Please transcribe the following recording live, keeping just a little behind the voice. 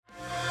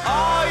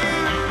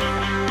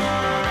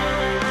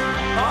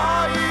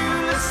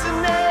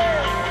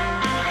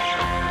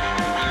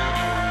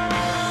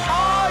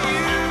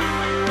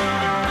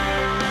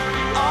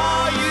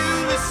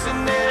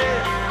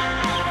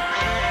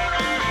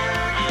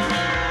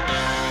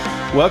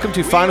Welcome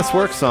to Finest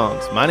Work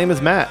Songs. My name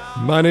is Matt.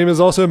 My name is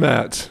also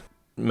Matt.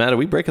 Matt, are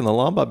we breaking the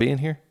law by being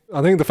here?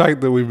 I think the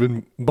fact that we've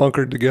been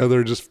bunkered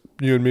together, just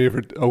you and me,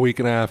 for a week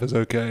and a half is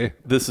okay.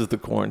 This is the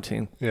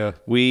quarantine. Yeah.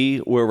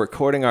 We were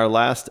recording our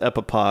last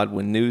Epipod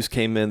when news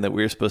came in that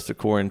we were supposed to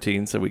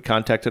quarantine, so we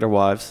contacted our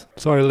wives.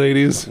 Sorry,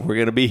 ladies. We're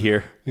going to be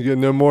here. You get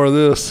no more of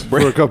this for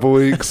a couple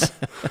weeks.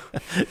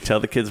 Tell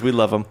the kids we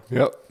love them.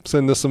 Yep.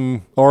 Send us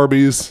some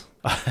Arby's.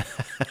 I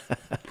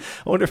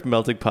wonder if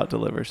Melting Pot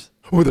delivers.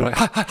 Oh, did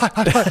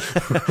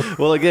I?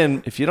 Well,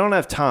 again, if you don't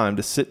have time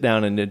to sit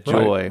down and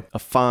enjoy a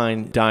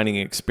fine dining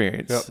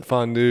experience, Yep.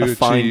 Fondue, a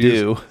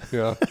fondue. cheese.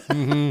 Yeah.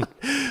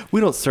 Mm-hmm. We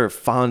don't serve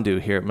fondue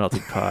here at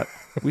Melting Pot.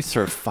 We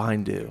serve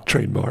fondue.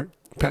 Trademark.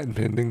 Patent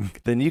pending.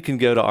 Then you can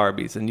go to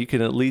Arby's and you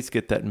can at least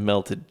get that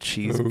melted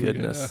cheese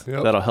goodness. Yeah.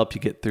 Yep. That'll help you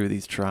get through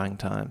these trying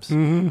times.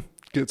 Mm-hmm.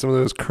 Get some of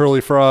those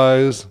curly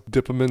fries.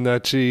 Dip them in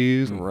that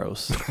cheese.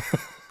 Gross.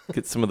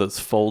 Get some of those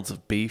folds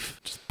of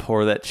beef. Just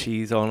pour that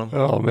cheese on them.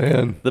 Oh,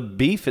 man. The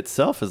beef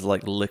itself is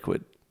like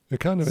liquid. It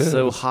kind of is.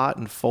 So hot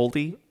and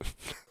foldy.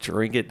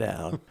 Drink it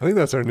down. I think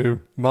that's our new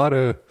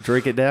motto.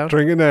 Drink it down?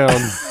 Drink it down.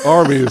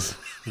 Arby's.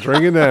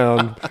 Drink it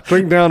down.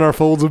 Drink down our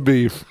folds of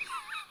beef.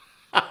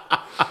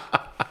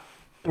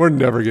 We're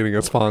never getting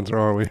a sponsor,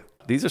 are we?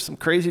 These are some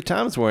crazy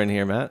times we're in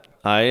here, Matt.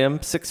 I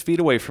am 6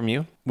 feet away from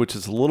you, which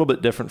is a little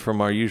bit different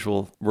from our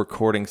usual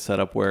recording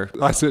setup where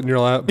I sit in your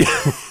lap.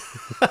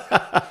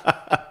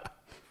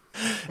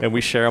 and we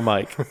share a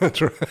mic.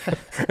 That's right.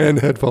 And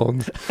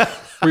headphones.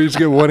 We each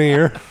get one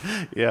ear.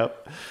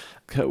 Yep.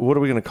 What are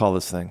we going to call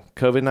this thing?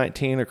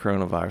 COVID-19 or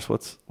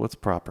coronavirus? What's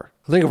proper?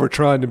 I think if we're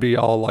trying to be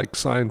all like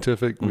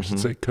scientific, we should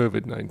say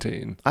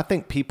COVID-19. I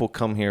think people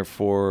come here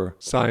for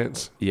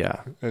Science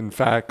yeah. and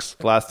facts.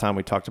 Last time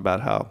we talked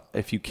about how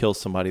if you kill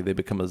somebody, they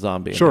become a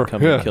zombie and Sure, they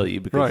come yeah, and kill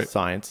you because of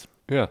science.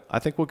 Yeah. I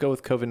think we'll go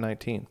with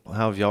COVID-19.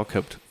 How have y'all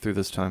coped through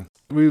this time?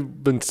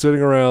 We've been sitting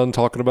around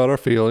talking about our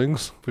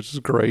feelings, which is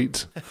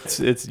great.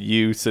 It's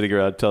you sitting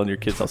around telling your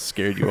kids how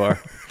scared you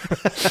are.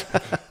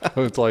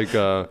 It's like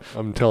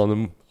I'm telling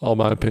them all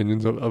my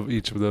opinions of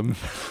each of them.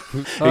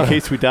 In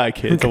case we die,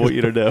 kids, I want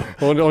you to know.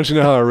 I want you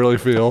to know how I really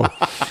feel.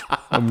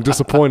 I'm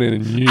disappointed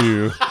in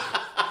you.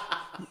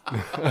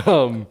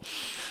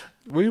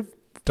 We've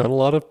done a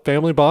lot of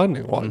family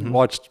bonding.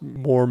 Watched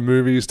more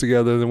movies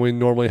together than we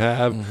normally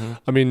have.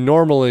 I mean,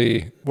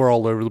 normally we're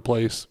all over the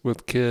place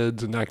with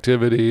kids and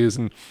activities,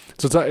 and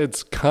so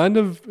it's kind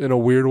of in a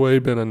weird way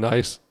been a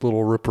nice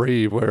little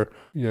reprieve where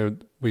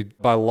we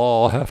by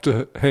law have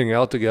to hang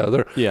out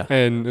together. Yeah,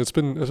 and it's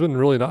been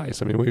really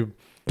nice. I mean, we've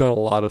done a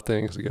lot of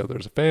things together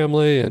as a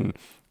family, and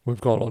we've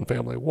gone on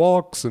family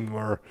walks, and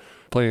we're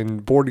playing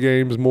board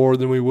games more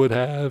than we would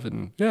have.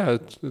 And yeah,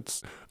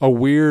 it's a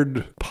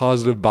weird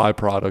positive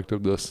byproduct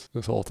of this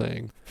whole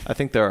thing. I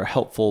think there are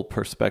helpful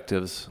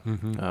perspectives,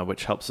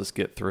 which helps us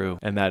get through.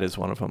 And that is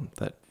one of them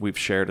that we've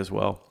shared as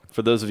well.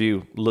 For those of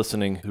you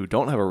listening who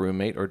don't have a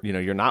roommate or,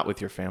 you're not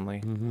with your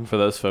family, for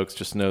those folks,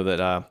 just know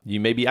that you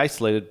may be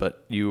isolated,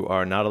 but you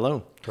are not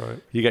alone. That's right.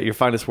 You got your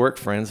finest work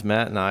friends.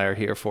 Matt and I are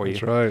here for you.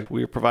 That's right.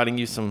 We are providing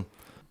you some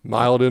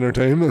mild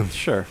entertainment.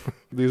 Sure.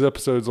 These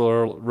episodes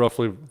are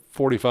roughly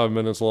 45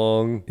 minutes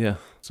long. Yeah.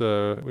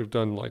 So we've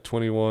done like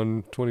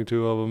 21,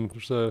 22 of them.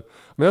 So I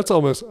mean, that's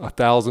almost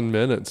 1,000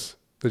 minutes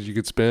that you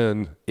could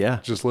spend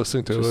just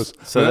listening to us.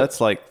 So that's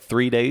like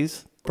 3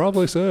 days?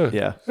 Probably so.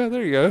 Yeah. Yeah,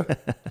 there you go.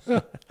 Yeah.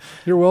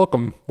 You're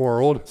welcome,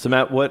 world. So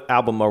Matt, what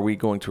album are we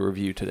going to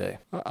review today?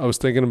 I was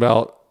thinking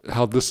about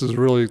how this is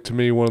really, to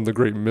me, one of the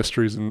great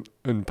mysteries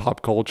in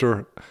pop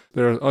culture.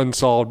 There are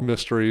unsolved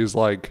mysteries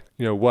like,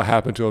 what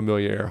happened to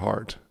Amelia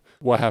Earhart?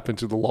 What happened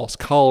to the Lost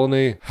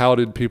Colony? How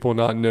did people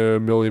not know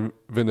Milli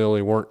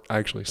Vanilli weren't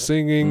actually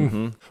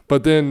singing?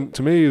 But then,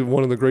 to me,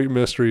 one of the great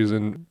mysteries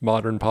in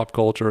modern pop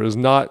culture is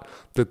not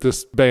that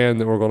this band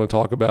that we're going to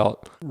talk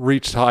about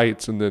reached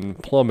heights and then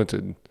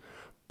plummeted,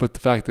 but the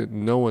fact that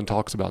no one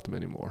talks about them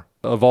anymore.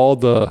 Of all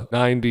the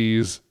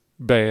 90s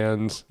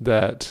bands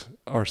that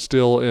are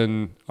still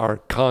in our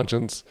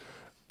conscience,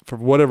 for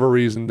whatever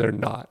reason, they're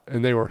not.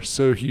 And they were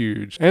so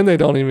huge. And they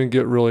don't even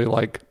get really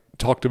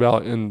talked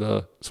about in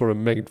the sort of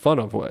made fun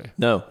of way.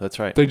 No, that's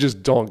right. They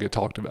just don't get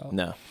talked about.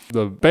 No.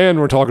 The band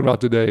we're talking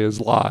about today is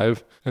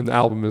Live, and the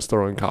album is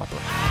Throwing Copper.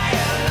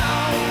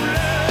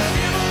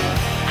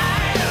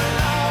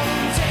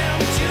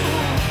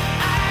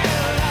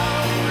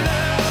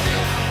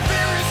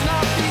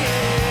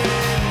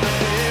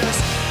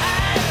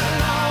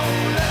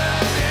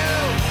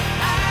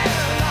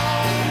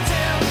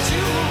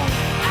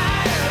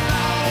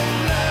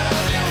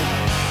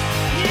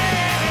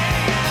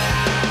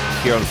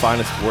 Here on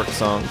Finest Work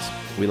Songs,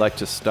 we like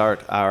to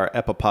start our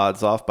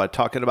epipods off by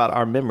talking about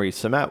our memories.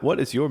 So Matt, what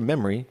is your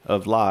memory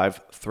of Live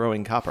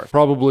Throwing Copper?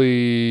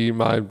 Probably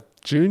my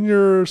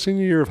senior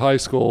year of high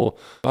school.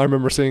 I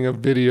remember seeing a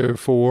video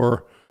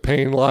for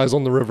Pain Lies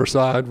on the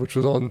Riverside, which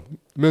was on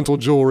Mental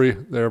Jewelry,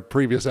 their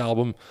previous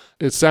album.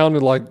 It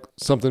sounded like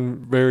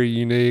something very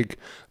unique.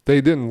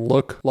 They didn't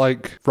look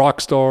like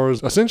rock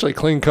stars, essentially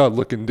clean-cut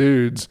looking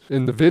dudes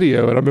in the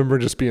video, and I remember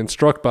just being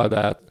struck by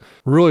that.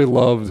 Really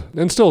loved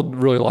and still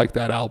really like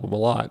that album a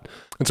lot.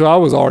 And so I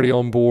was already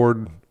on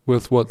board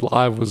with what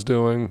Live was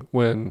doing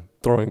when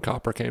Throwing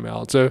Copper came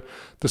out. So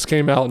this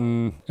came out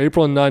in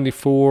April of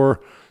 94.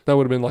 That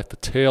would have been like the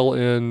tail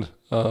end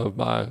of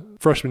my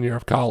freshman year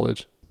of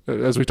college.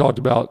 As we talked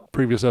about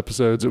previous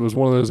episodes, it was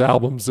one of those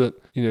albums that,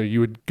 you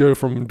would go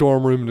from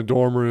dorm room to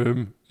dorm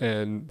room,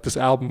 and this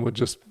album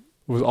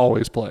was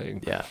always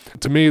playing. Yeah.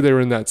 To me, they were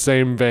in that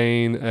same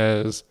vein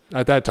as,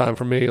 at that time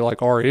for me,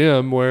 like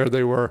R.E.M., where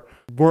they weren't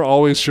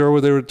always sure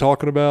what they were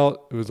talking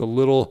about. It was a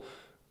little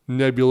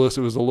nebulous.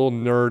 It was a little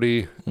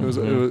nerdy. It was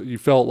you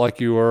felt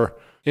like you were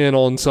in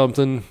on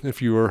something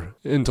if you were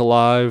into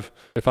Live.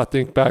 If I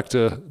think back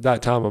to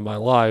that time of my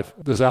life,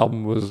 this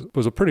album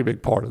was a pretty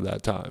big part of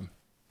that time.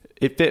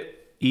 It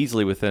fit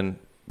easily within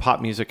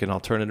pop music and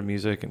alternative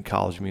music and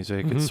college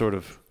music. It sort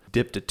of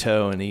dipped a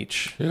toe in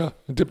each. Yeah,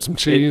 dipped some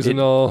cheese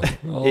and all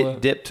it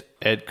that. Dipped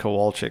Ed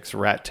Kowalczyk's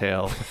rat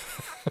tail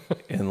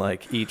in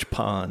like each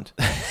pond.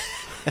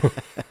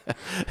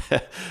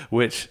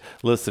 Which,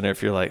 listener,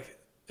 if you're like,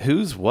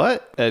 who's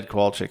what? Ed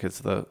Kowalczyk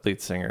is the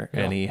lead singer,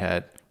 and he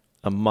had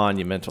a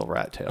monumental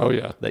rat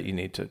tail that you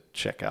need to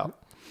check out.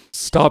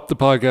 Stop the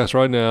podcast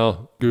right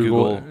now.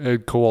 Google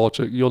Ed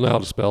Kowalczyk. You'll know how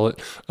to spell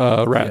it.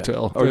 Rat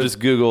tail. Or just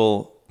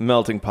Google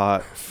Melting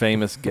Pot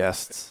famous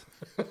guests.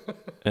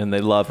 And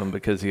they love him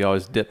because he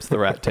always dips the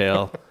rat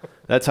tail.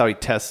 That's how he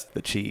tests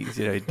the cheese.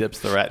 He dips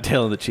the rat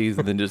tail in the cheese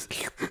and then just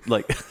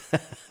like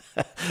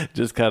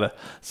just kind of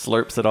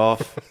slurps it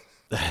off.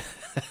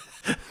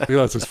 He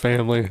lets his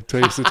family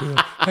taste it too.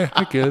 Hey,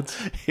 hi kids.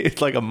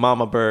 It's like a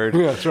mama bird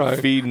that's right.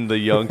 feeding the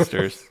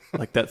youngsters.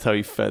 Like that's how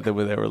he fed them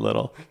when they were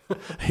little.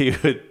 He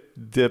would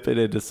dip it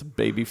into some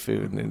baby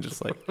food and then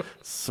just like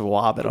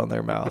swab it on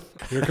their mouth.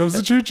 Here comes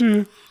the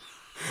choo-choo.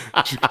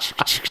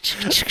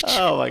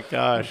 Oh my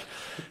gosh.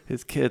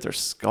 His kids are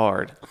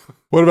scarred.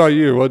 What about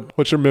you?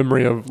 What's your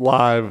memory of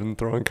Live and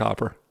Throwing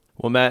Copper?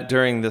 Well, Matt,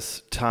 during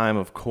this time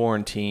of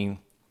quarantine,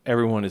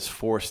 everyone is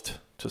forced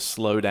to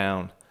slow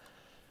down.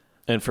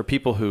 And for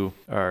people who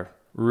are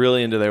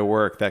really into their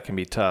work, that can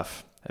be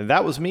tough. And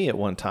that was me at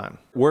one time.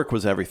 Work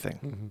was everything.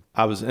 Mm-hmm.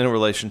 I was in a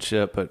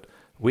relationship, but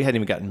we hadn't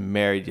even gotten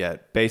married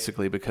yet,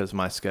 basically because of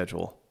my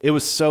schedule. It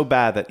was so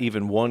bad that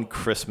even one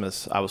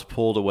Christmas, I was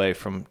pulled away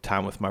from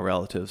time with my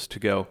relatives to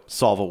go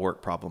solve a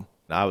work problem.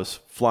 I was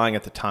flying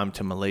at the time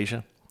to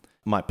Malaysia.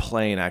 My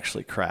plane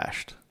actually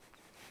crashed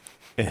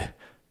in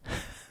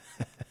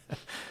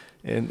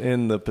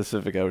the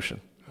Pacific Ocean.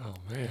 Oh,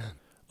 man.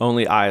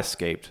 Only I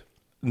escaped.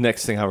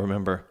 Next thing I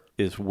remember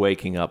is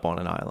waking up on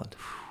an island.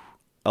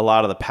 A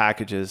lot of the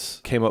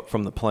packages came up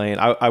from the plane.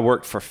 I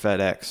worked for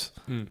FedEx.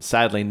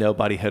 Sadly,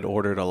 nobody had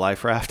ordered a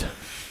life raft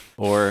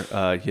or,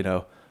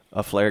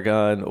 a flare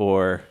gun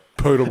or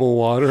potable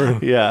water.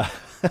 Yeah.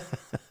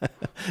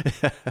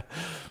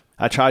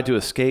 I tried to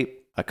escape.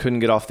 I couldn't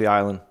get off the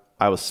island.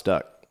 I was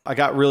stuck. I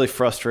got really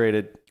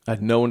frustrated. I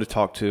had no one to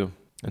talk to.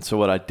 And so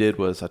what I did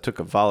was I took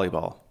a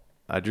volleyball.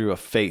 I drew a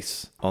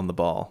face on the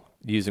ball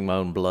using my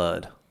own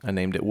blood. I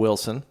named it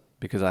Wilson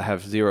because I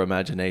have zero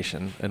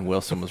imagination, and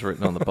Wilson was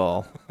written on the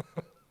ball.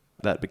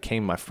 That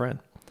became my friend.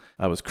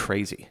 I was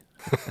crazy.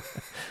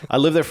 I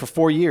lived there for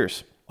 4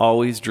 years,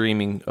 always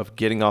dreaming of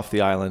getting off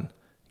the island,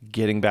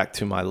 getting back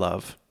to my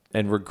love,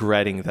 and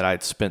regretting that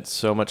I'd spent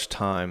so much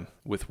time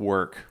with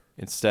work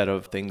instead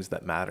of things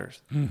that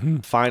matters. Mm-hmm.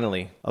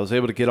 Finally, I was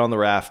able to get on the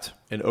raft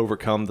and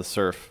overcome the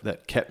surf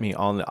that kept me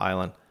on the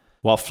island.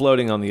 While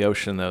floating on the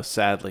ocean, though,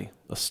 sadly,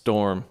 a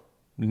storm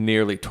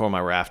nearly tore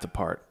my raft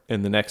apart.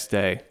 And the next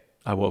day,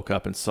 I woke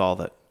up and saw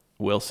that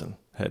Wilson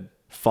had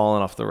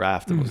fallen off the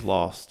raft and was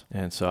lost.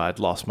 And so I'd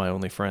lost my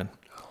only friend.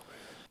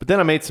 But then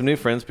I made some new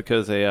friends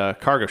because a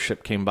cargo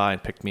ship came by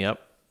and picked me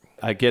up.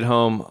 I get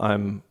home,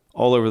 I'm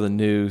all over the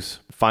news,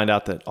 find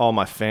out that all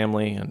my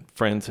family and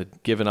friends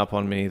had given up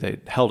on me. They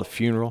held a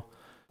funeral,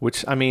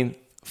 which,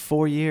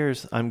 4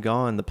 years I'm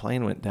gone, the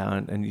plane went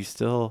down, and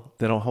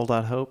they don't hold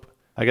out hope.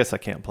 I guess I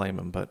can't blame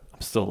them, but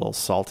I'm still a little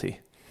salty.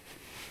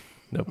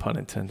 No pun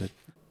intended.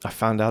 I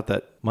found out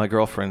that my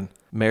girlfriend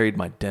married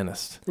my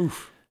dentist.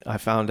 Oof. I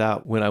found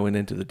out when I went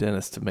into the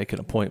dentist to make an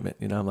appointment.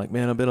 I'm like,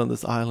 man, I've been on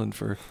this island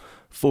for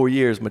 4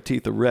 years. My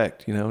teeth are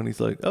wrecked, and he's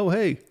like, oh,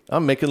 hey,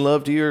 I'm making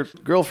love to your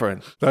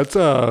girlfriend. That's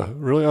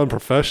really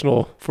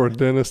unprofessional for a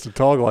dentist to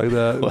talk like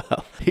that.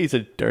 Well, he's a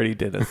dirty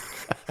dentist.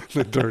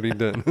 The dirty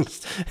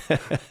dentist.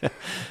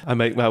 I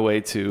make my way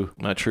to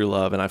my true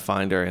love, and I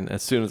find her. And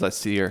as soon as I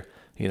see her,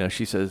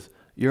 she says,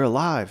 you're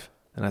alive.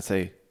 And I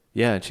say,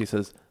 yeah. And she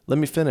says, let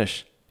me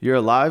finish. You're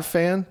a Live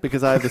fan?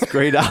 Because I have this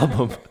great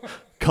album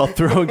called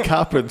Throwing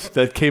Copper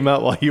that came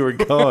out while you were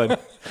gone,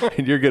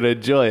 and you're going to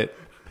enjoy it.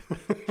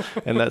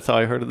 And that's how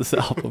I heard of this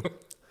album.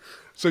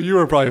 So you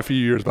were probably a few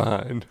years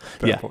behind.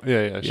 Yeah. Sure.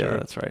 Yeah,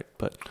 that's right.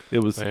 But it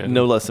was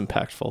no less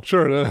impactful.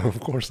 Sure, no, of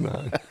course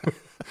not.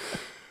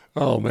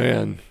 Oh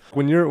man,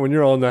 when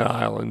you're on that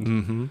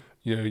island,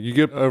 You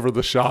get over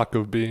the shock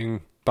of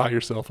being by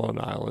yourself on an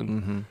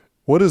island.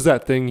 What is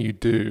that thing you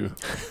do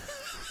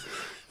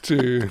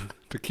to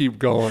keep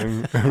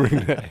going every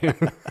day?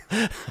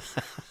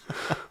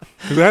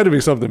 'Cause it had to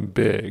be something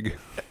big.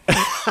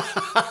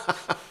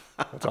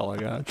 That's all I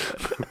got.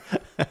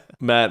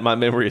 Matt, my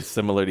memory is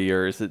similar to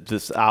yours.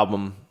 This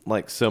album,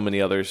 like so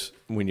many others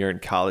when you're in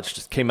college,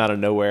 just came out of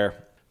nowhere.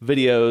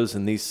 Videos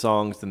and these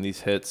songs and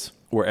these hits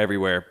were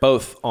everywhere,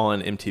 both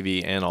on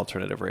MTV and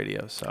alternative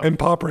radio. So And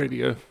pop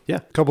radio. Yeah.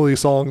 A couple of these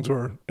songs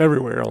were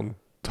everywhere on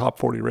top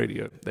 40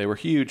 radio. They were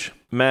huge.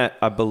 Matt,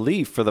 I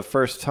believe for the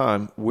first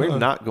time, we're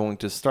not going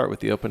to start with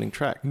the opening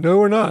track. No,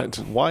 we're not.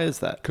 Why is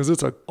that? Because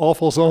it's an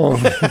awful song.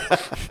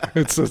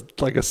 It's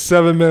like a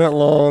 7-minute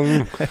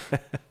long.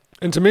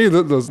 And to me,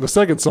 the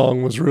second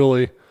song was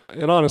really,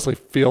 it honestly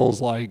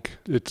feels like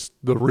it's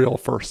the real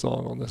first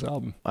song on this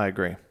album. I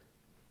agree.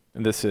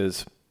 And this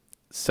is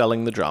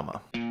Selling the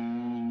Drama.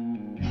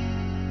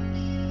 Into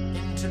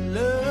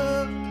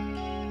love,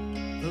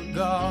 the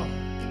God,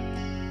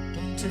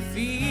 into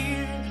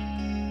fear,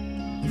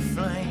 the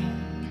flame,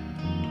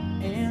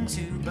 and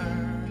to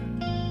burn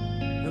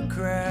the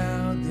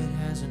crowd that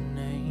has a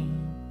name,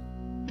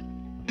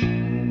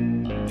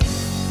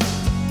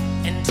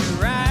 and to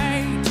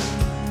right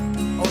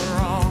or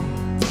wrong,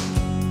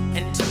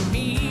 and to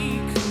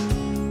meek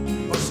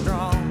or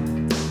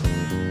strong,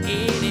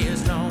 it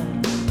is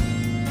known,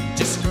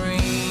 just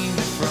scream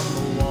from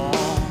the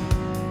wall.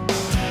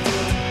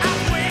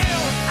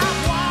 I've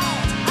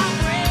walked,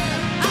 I've read,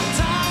 I've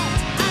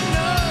talked, I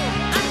know,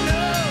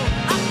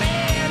 I've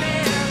been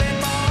every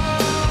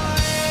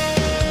morning.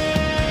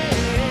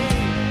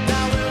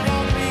 Now it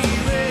won't be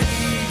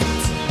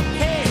raped,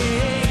 hey,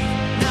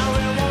 now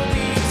it won't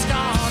be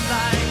scarred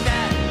like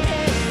that,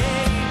 hey,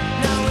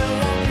 now it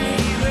won't be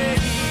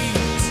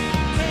raped,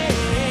 hey,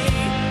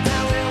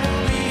 now it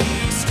won't be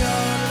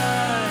scarred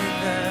like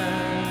that.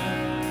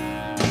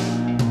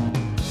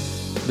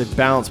 The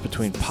balance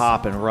between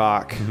pop and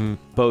rock,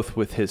 both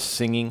with his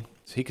singing.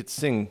 So he could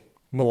sing,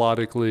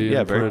 Melodically, yeah,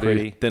 and very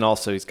pretty. Then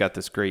also he's got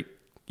this great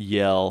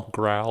yell,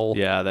 growl.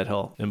 yeah, that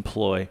he'll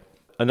employ.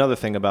 Another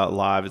thing about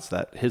live is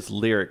that his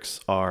lyrics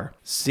are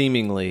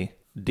seemingly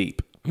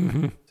deep.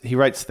 He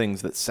writes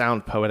things that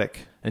sound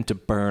poetic, and to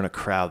burn a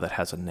crowd that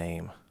has a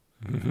name.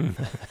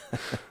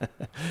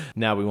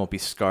 Now we won't be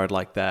scarred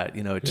like that.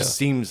 It just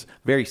seems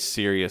very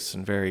serious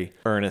and very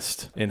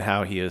earnest in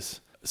how he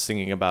is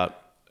singing about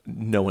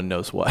no one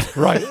knows what.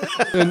 Right.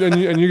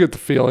 and you get the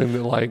feeling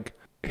that like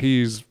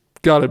he's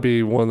got to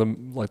be one of the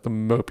like the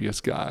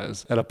mopiest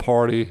guys at a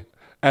party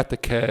at the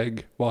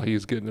keg while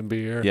he's getting a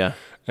beer. Yeah.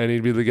 And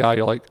he'd be the guy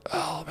you're like,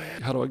 oh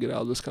man, how do I get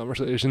out of this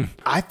conversation?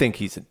 I think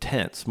he's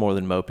intense more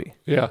than mopey.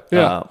 Yeah.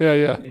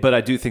 But I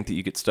do think that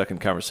you get stuck in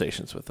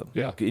conversations with him.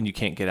 Yeah. And you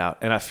can't get out.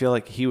 And I feel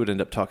like he would end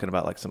up talking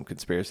about like some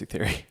conspiracy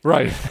theory.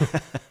 Right.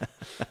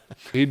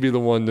 He'd be the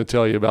one to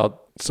tell you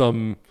about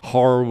some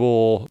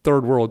horrible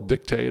third world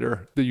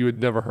dictator that you had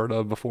never heard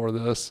of before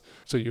this.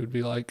 So you would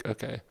be like,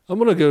 okay, I'm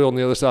going to go on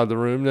the other side of the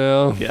room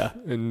now Yeah.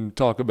 and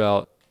talk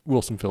about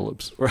Wilson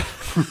Phillips.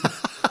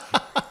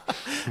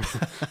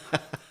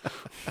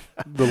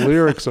 The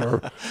lyrics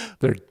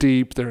they're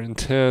deep, they're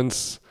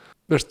intense.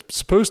 They're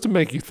supposed to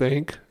make you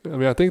think. I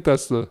mean, I think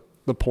that's the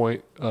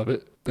point of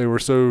it. They were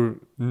so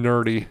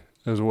nerdy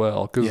as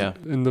well. Because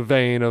in the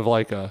vein of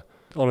like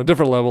on a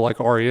different level like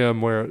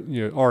REM, where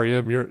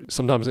REM you're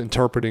sometimes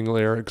interpreting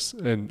lyrics,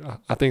 and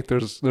I think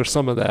there's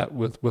some of that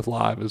with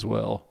live as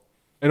well.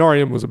 And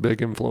REM was a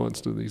big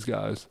influence to these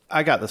guys.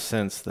 I got the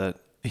sense that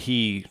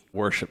he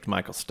worshipped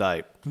Michael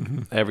Stipe.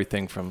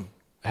 Everything from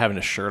having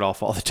his shirt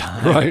off all the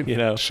time,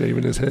 Right.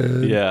 Shaving his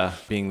head. Yeah,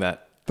 being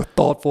that. The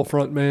thoughtful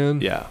front man.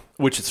 Yeah,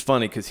 which is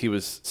funny because he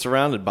was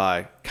surrounded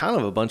by kind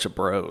of a bunch of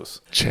bros.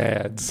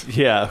 Chads.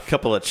 Yeah, a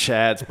couple of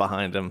Chads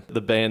behind him.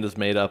 The band is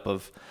made up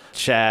of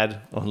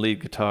Chad on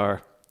lead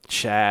guitar,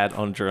 Chad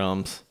on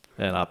drums,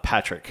 and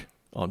Patrick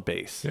on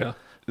bass. Yeah.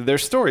 Their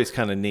story's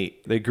kind of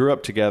neat. They grew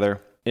up together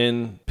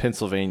in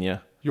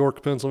Pennsylvania.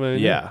 York, Pennsylvania.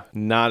 Yeah,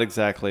 not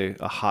exactly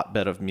a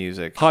hotbed of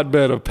music.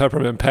 Hotbed of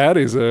peppermint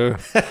patties, though.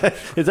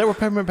 Is that where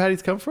peppermint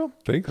patties come from?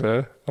 Think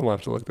so. I'm going to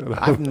have to look that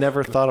up. I've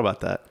never thought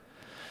about that.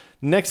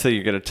 Next thing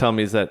you're going to tell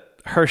me is that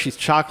Hershey's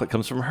chocolate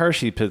comes from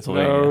Hershey,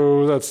 Pennsylvania.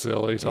 No, that's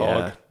silly talk.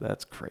 Yeah,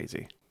 that's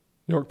crazy.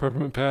 York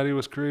peppermint patty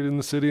was created in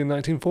the city in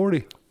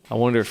 1940. I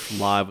wonder if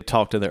Live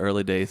talked in the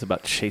early days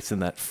about chasing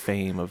that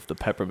fame of the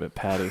peppermint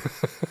patty.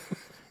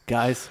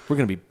 Guys, we're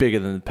going to be bigger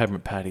than the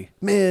peppermint patty.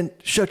 Man,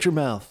 shut your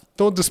mouth.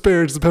 Don't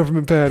disparage the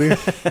peppermint patty.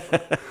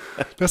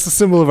 That's the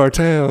symbol of our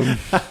town.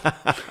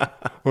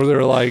 Or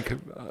they're like,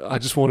 I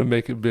just want to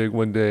make it big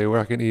one day where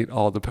I can eat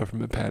all the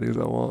peppermint patties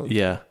I want.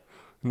 Yeah.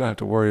 Not have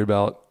to worry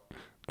about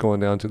going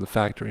down to the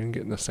factory and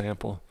getting a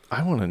sample.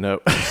 I want to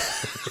know.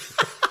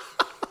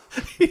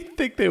 You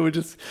think they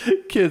would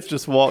kids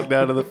just walk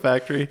down to the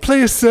factory?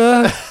 Please,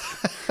 sir,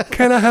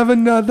 can I have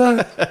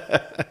another?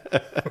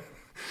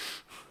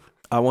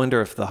 I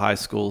wonder if the high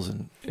schools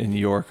in New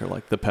York are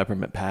like the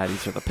peppermint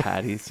patties or the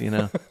patties,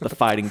 the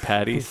fighting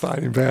patties.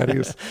 Fighting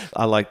patties.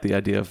 I like the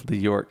idea of the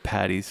York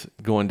patties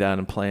going down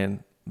and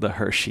playing the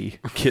Hershey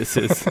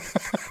Kisses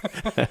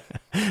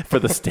for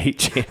the state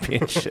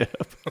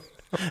championship.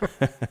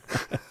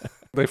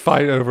 They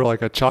fight over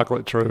like a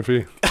chocolate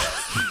trophy.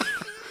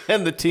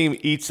 And the team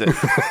eats it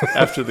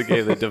after the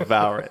game. They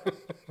devour it.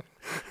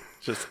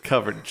 Just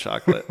covered in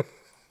chocolate.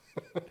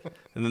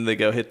 And then they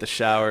go hit the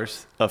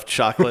showers of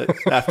chocolate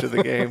after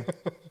the game.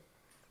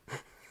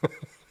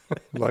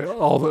 Like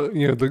all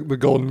the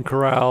Golden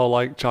Corral,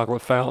 like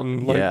chocolate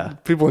fountain. Like Yeah.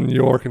 people in New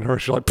York and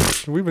Hershey are like,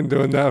 "Pfft, we've been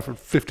doing that for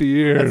 50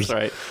 years. That's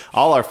right.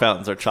 All our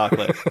fountains are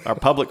chocolate. Our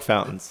public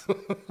fountains.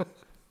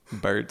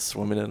 Birds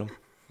swimming in them.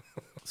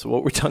 So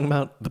what were we talking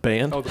about? The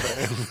band? Oh,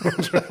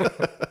 the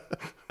band.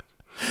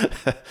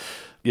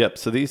 Yep.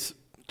 So these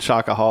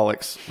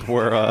Chocoholics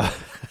were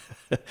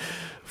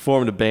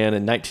formed a band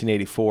in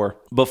 1984.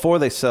 Before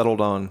they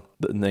settled on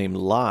the name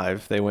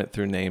Live, they went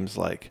through names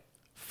like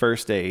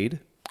First Aid,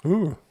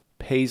 Ooh.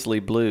 Paisley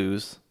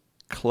Blues,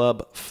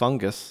 Club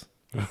Fungus.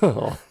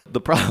 Oh.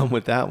 The problem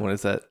with that one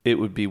is that it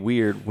would be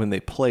weird when they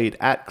played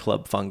at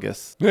Club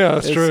Fungus. Yeah,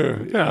 that's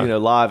true. Yeah.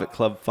 Live at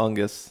Club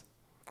Fungus.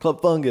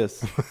 Club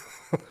Fungus.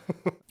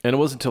 And it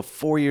wasn't until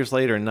 4 years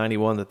later in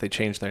 91 that they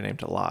changed their name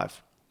to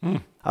Live.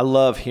 I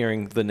love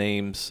hearing the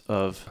names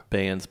of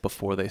bands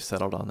before they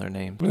settled on their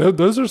name.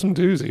 Those are some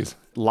doozies.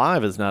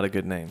 Live is not a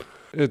good name.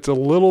 It's a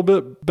little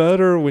bit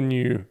better when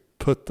you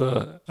put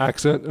the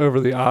accent over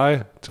the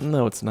I.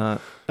 No, it's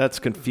not. That's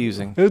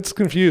confusing. It's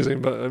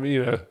confusing, but I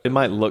mean, It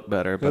might look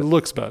better, it but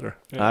looks better.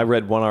 Yeah. I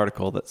read one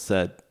article that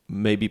said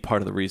maybe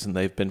part of the reason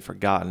they've been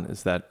forgotten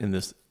is that in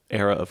this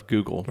era of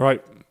Google,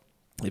 Right.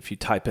 if you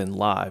type in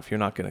Live, you're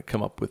not going to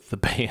come up with the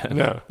band.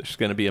 No. There's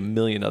going to be a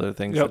million other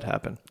things Yep. that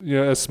happen.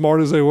 Yeah, as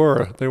smart as they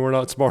were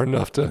not smart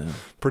enough to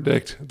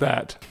predict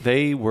that.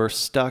 They were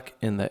stuck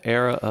in the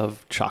era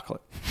of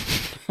chocolate,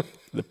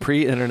 the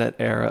pre-internet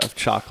era of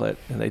chocolate,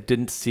 and they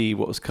didn't see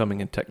what was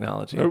coming in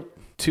technology. Nope.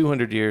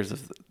 200 years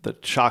of the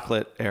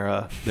chocolate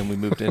era, then we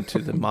moved into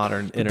the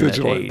modern internet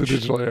age. The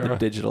digital era. The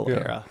digital Yeah.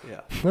 era.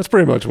 Yeah. That's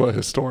pretty much what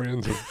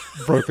historians have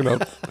broken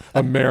up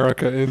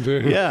America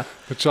into. Yeah.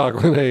 The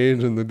chocolate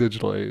age and the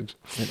digital age.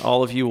 And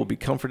all of you will be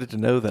comforted to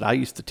know that I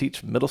used to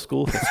teach middle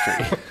school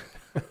history.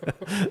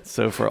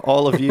 So for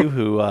all of you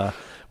who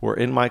were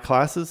in my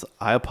classes,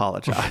 I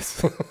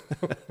apologize.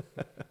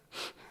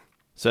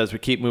 So as we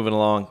keep moving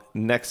along,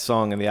 next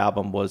song in the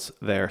album was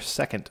their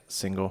second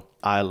single,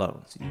 I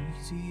Alone. It's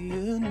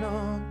easier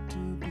not to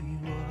be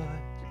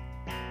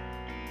wise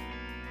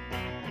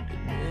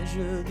and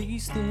measure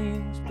these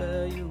things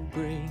by your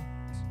brains.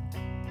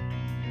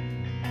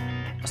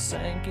 I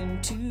sank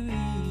into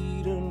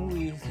Eden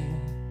with you,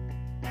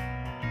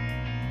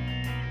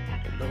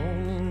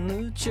 alone in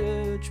the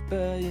church by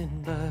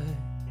and by.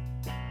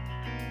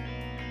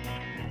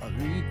 I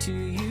read to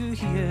you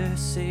here,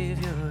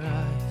 save your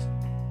eyes.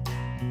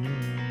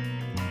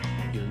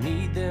 You'll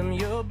need them,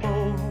 your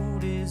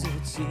boat is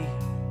at sea.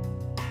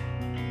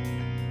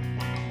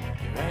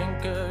 Your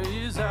anchor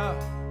is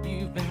out,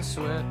 you've been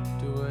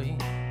swept away.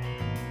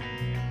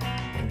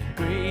 And the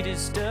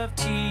greatest of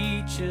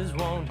teachers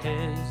won't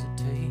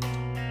hesitate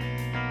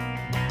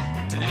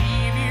to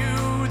leave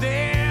you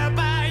there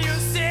by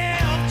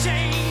yourself,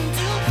 chained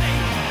to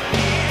fate.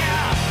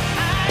 Yeah, I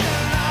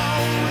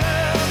alone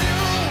love you,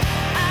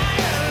 I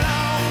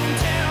alone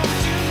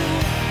tempt you,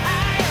 I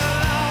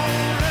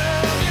alone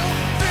love you.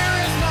 There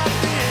is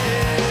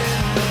nothing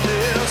but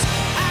this.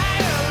 I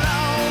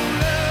alone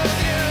love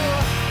you,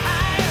 I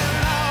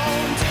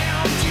alone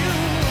tempt you,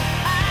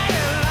 I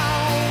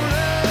alone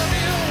love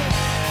you.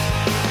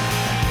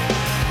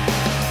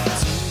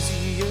 It's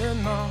easier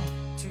not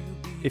to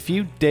be. If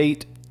you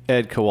date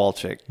Ed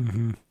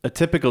Kowalczyk, a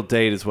typical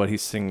date is what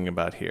he's singing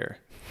about here.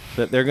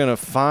 That they're going to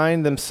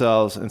find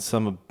themselves in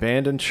some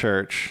abandoned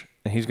church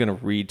and he's going to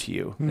read to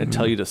you and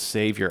tell you to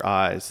save your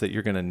eyes, that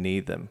you're going to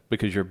need them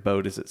because your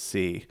boat is at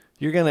sea.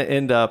 You're going to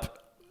end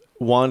up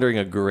wandering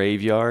a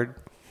graveyard.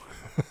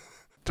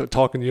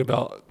 Talking to you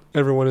about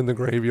everyone in the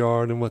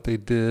graveyard and what they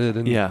did.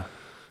 And Yeah.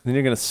 Then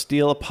you're going to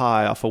steal a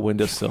pie off a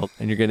windowsill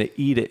and you're going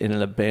to eat it in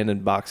an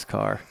abandoned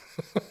boxcar.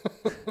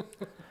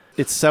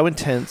 It's so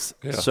intense,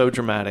 Yeah. so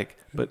dramatic,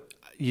 but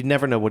you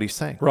never know what he's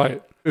saying.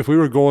 Right. If we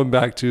were going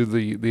back to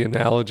the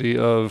analogy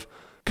of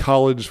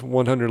college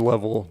 100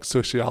 level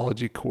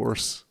sociology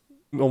course,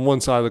 on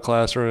one side of the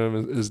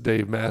classroom is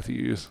Dave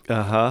Matthews,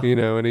 Uh-huh.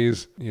 and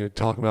he's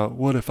talking about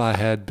what if I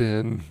had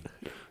been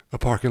a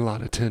parking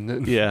lot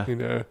attendant, Yeah.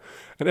 and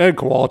Ed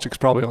Kowalczyk's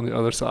probably on the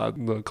other side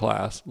of the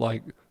class,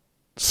 like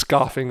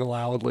scoffing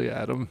loudly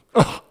at him.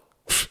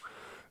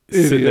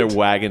 Sitting there Idiot.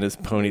 wagging his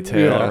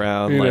ponytail Yeah,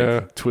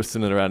 around,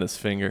 twisting it around his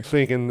finger.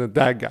 Thinking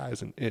that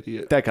guy's an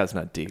idiot. That guy's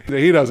not deep.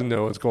 He doesn't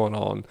know what's going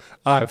on.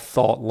 I've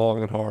thought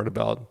long and hard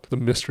about the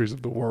mysteries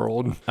of the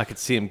world. I could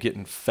see him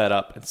getting fed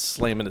up and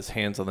slamming his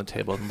hands on the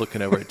table and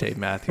looking over at Dave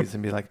Matthews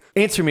and be like,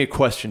 answer me a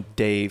question,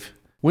 Dave.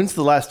 When's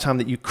the last time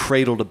that you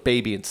cradled a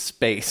baby in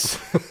space?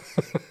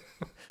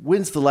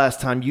 When's the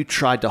last time you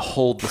tried to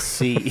hold the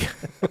sea?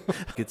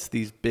 It's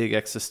these big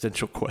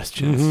existential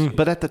questions.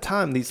 But at the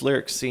time, these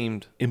lyrics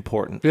seemed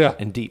important Yeah.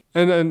 and deep.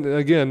 And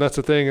again, that's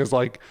the thing is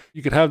like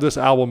you could have this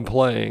album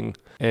playing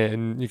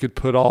and you could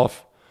put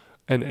off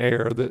an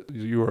air that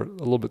you were a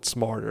little bit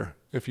smarter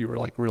if you were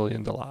like really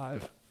into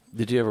live.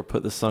 Did you ever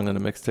put this song on a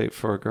mixtape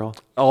for a girl?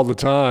 All the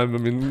time. I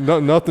mean,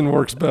 nothing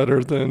works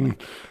better than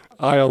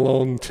I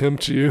Alone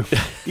Tempt You.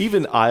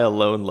 Even I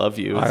Alone Love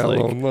You is I like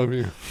Alone Love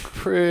You.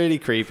 pretty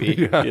creepy.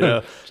 Yeah, You know?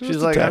 just She's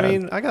a like, I tad.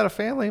 mean, I got a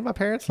family. My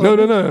parents No,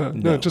 love no, me."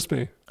 no, just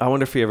me. I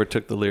wonder if he ever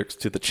took the lyrics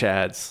to the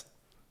Chads,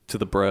 to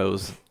the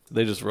bros.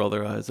 They just roll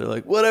their eyes. They're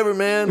like, whatever,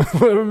 man.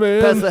 Whatever,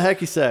 man. Pass the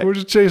hacky sack. We're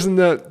just chasing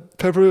that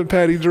peppermint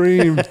patty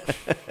dream.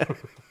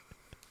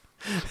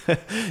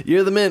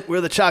 You're the mint.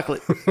 We're the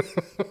chocolate.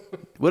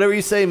 Whatever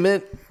you say,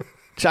 mint.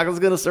 Chocolate's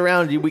going to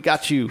surround you. We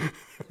got you.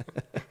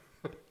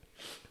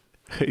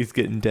 He's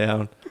getting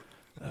down.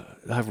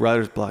 I have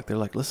writer's block. They're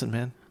like, listen,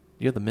 man,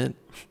 you're the mint.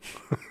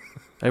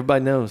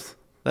 Everybody knows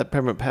that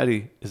peppermint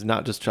patty is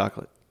not just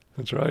chocolate.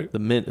 That's right. The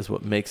mint is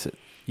what makes it.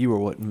 You are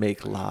what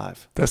make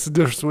live. That's the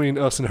difference between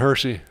us and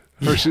Hershey.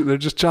 Hershey, they're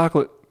just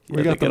chocolate. We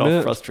Yeah, got they the get all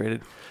mint.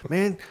 frustrated.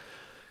 Man,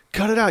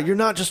 cut it out. You're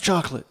not just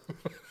chocolate.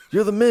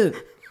 You're the mint.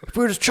 If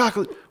we were just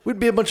chocolate, we'd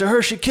be a bunch of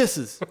Hershey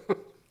Kisses.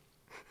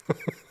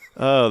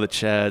 Oh, the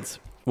Chads.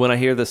 When I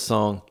hear this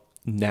song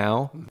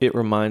now, it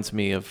reminds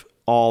me of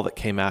all that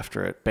came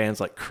after it. Bands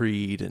like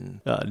Creed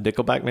and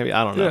Nickelback, maybe.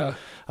 I don't know. Yeah.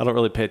 I don't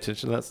really pay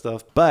attention to that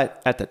stuff.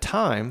 But at the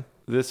time,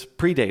 this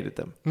predated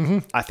them. Mm-hmm.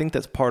 I think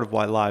that's part of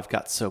why Live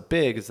got so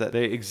big is that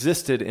they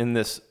existed in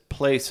this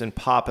place in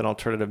pop and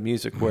alternative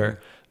music where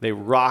they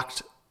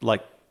rocked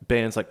like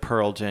bands like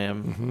Pearl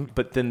Jam,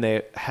 but then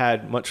they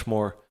had much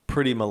more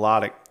pretty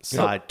melodic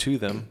side to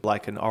them,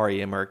 like an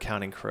REM or a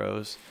Counting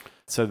Crows.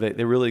 So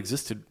they really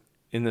existed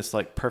in this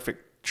like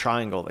perfect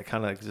triangle that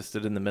kind of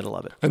existed in the middle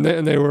of it. And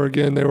they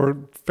were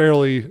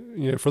fairly,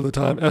 for the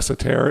time,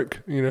 esoteric,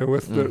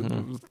 with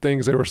the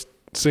things they were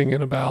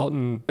singing about.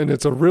 And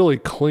it's a really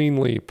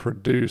cleanly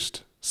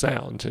produced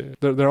sound too.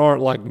 There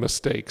aren't like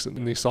mistakes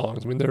in these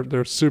songs. I mean,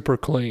 they're super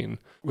clean.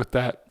 With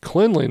that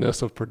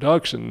cleanliness of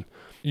production,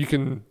 you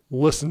can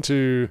listen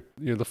to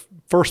the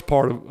first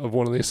part of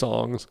one of these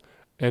songs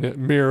and it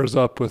mirrors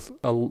up with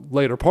a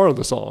later part of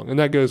the song. And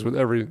that goes with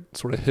every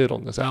sort of hit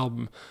on this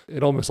album.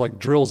 It almost like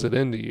drills it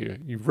into you.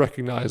 You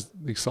recognize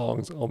these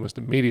songs almost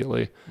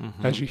immediately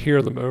as you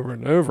hear them over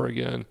and over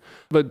again.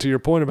 But to your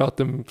point about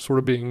them sort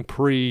of being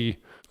I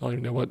don't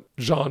even know what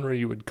genre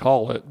you would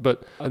call it,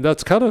 but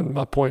that's kind of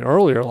my point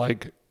earlier.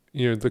 Like,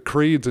 the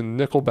Creeds and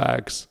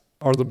Nickelbacks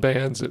are the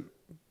bands that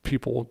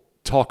people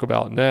talk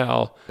about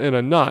now in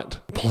a not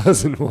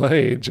pleasant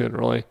way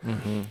generally.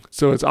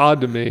 So it's odd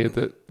to me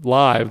that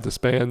Live, this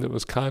band that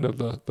was kind of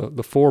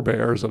the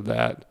forebears of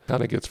that,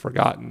 kind of gets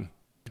forgotten.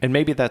 And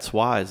maybe that's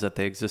wise that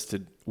they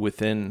existed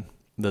within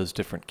those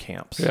different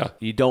camps. Yeah.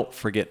 You don't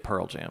forget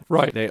Pearl Jam.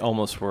 Right. They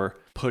almost were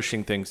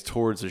pushing things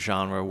towards a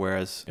genre,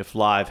 whereas if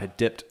Live had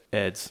dipped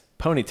Ed's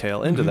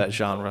ponytail into that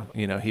genre,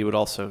 he would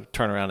also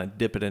turn around and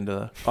dip it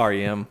into the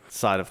REM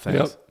side of things.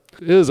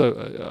 Yep. It is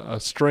a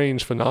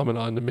strange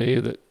phenomenon to me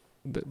that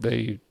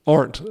they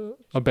aren't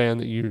a band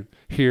that you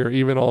hear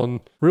even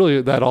on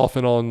really that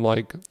often on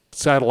like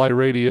satellite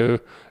radio,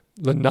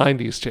 the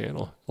 90s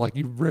channel. Like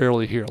you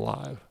rarely hear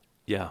Live.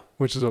 Yeah.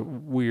 Which is a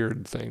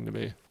weird thing to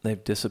me.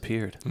 They've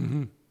disappeared.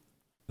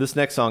 This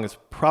next song is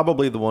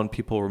probably the one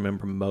people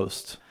remember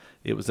most.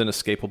 It was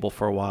inescapable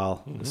for a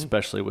while,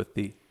 especially with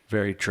the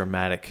very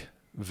dramatic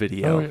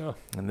video. Oh, yeah.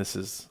 And this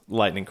is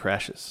Lightning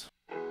Crashes.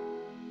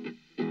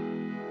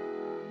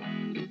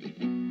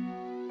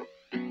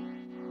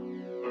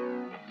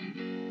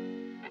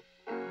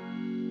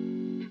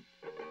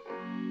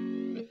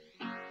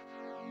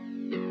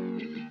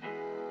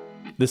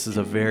 This is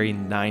a very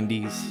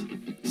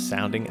 90s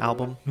sounding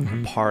album.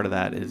 Part of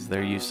that is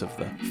their use of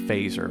the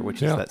phaser,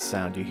 which is that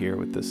sound you hear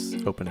with this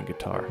opening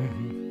guitar.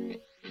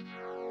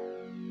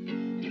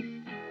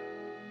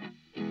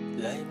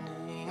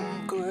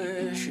 Lightning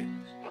crashes,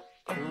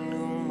 a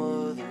new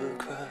mother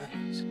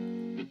cries.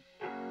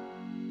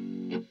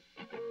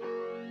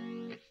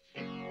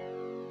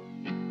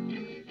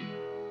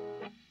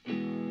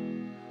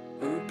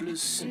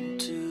 Hopeless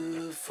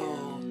into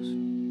falls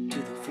to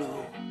the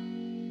floor.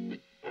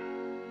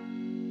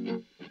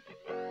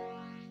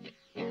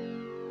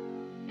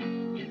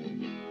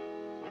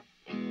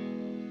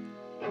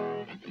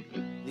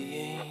 The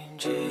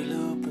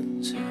angel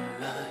opens her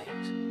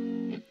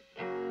eyes.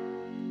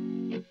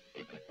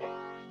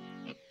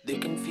 The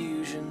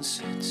confusion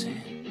sets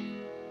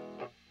in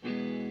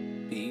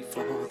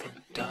before the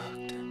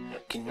doctor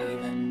can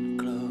even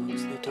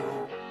close the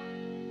door.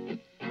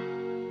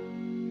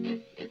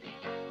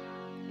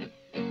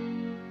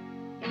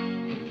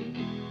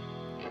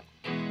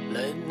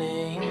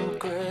 Lightning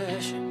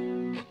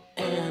crashes,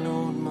 an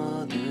old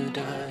mother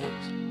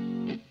dies.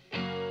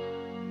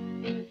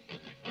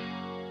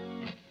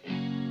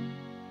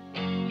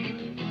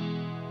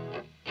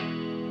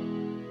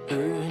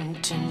 Her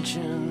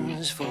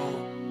intentions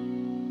fall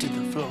to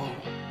the floor.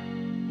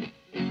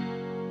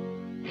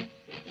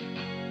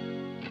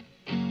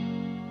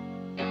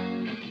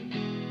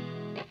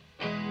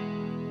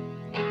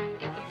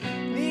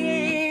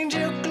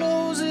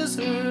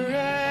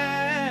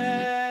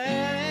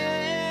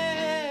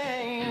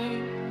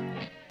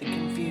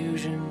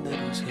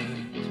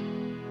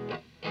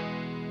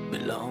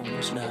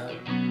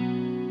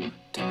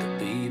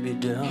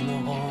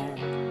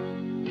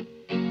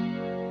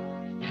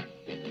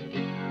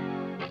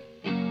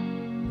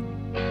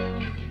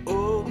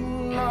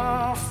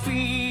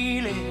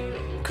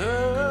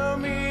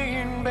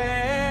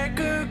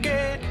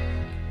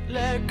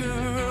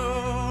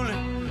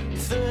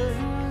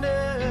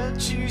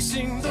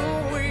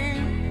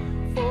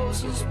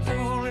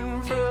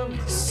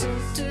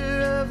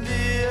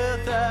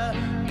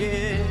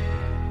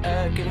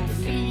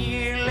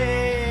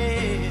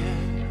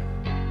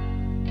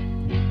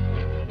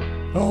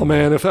 Oh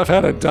man, if I've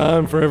had a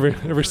dime for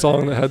every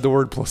song that had the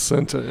word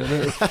placenta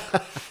in it.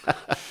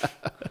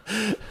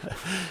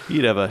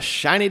 You'd have a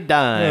shiny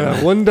dime.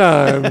 Yeah, one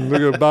dime. I'm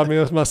going to buy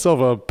myself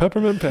a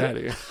peppermint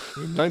patty.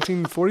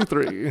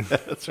 1943.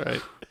 That's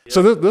right.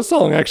 So this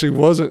song actually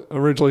wasn't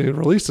originally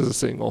released as a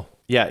single.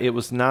 Yeah, it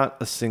was not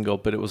a single,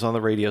 but it was on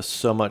the radio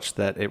so much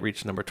that it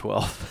reached number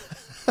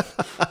 12.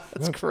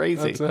 That's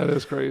crazy. That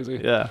is crazy.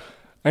 Yeah.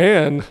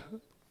 And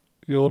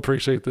you'll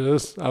appreciate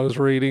this. I was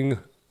reading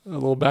a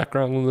little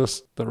background on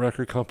this. The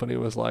record company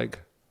was like,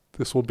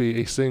 this will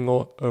be a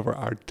single over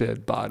our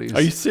dead bodies. Are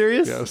you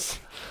serious? Yes.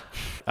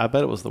 I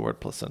bet it was the word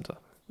placenta.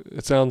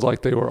 It sounds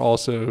like they were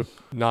also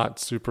not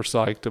super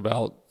psyched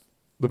about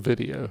the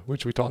video,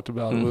 which we talked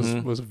about.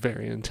 It was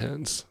very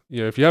intense.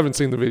 You know, if you haven't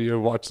seen the video,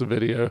 watch the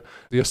video.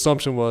 The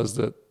assumption was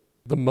that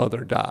the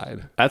mother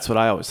died. That's what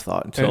I always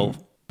thought until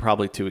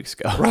probably 2 weeks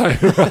ago.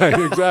 Right,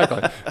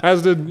 exactly.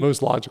 As did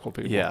most logical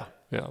people. Yeah.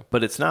 Yeah.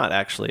 But it's not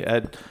actually.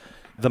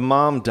 The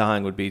mom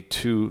dying would be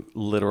too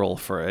literal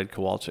for Ed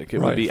Kowalczyk. It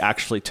would be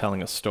actually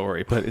telling a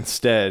story. But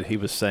instead, he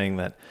was saying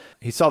that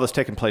he saw this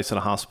taking place in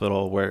a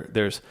hospital where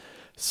there's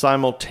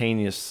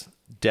simultaneous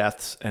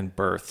deaths and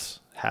births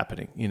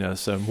happening. You know,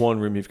 so in one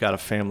room, you've got a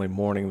family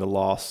mourning the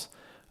loss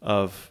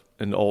of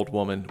an old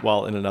woman,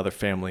 while in another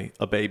family,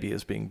 a baby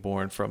is being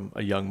born from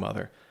a young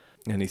mother.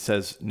 And he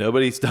says,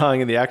 nobody's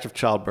dying in the act of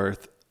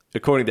childbirth.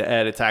 According to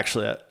Ed, it's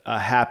actually a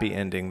happy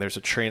ending. There's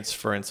a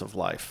transference of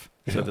life.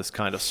 So this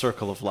kind of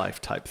circle of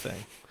life type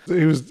thing.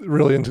 He was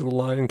really into The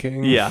Lion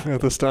King at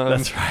this time.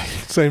 That's right.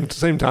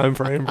 Same time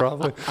frame,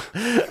 probably.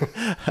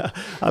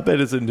 I bet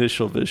his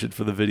initial vision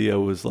for the video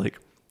was like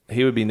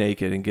he would be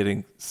naked and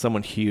getting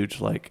someone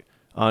huge like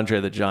Andre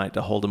the Giant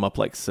to hold him up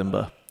like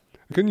Simba.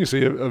 Couldn't you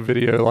see a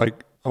video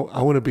like,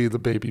 I want to be the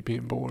baby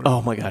being born?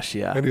 Oh my gosh,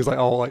 yeah. And he's like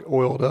all like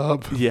oiled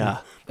up. Yeah.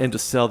 And to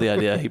sell the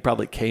idea, he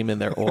probably came in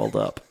there oiled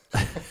up.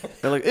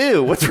 They're like,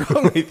 ew, what's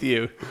wrong with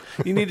you?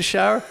 You need a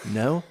shower?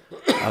 No,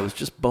 I was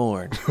just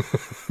born.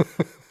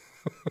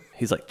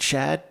 He's like,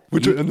 Chad?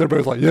 And they're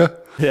both like, yeah.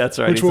 Yeah, that's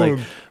right. Which He's one?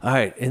 like, all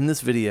right, in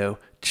this video,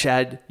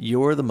 Chad,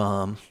 you're the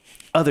mom.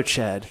 Other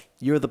Chad,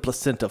 you're the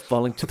placenta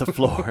falling to the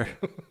floor.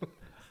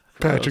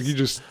 Patrick, you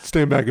just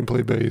stand back and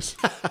play bass.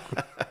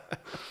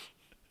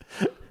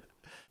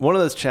 One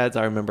of those Chads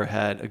I remember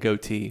had a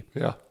goatee.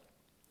 Yeah.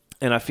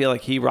 And I feel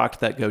like he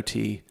rocked that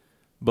goatee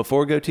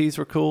before goatees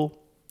were cool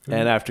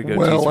and after goatees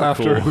Well, were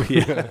after. cool.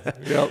 Yeah.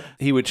 Yep.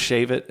 He would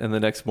shave it and the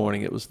next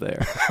morning it was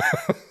there.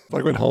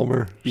 Like when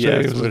Homer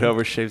Yes, shaves. when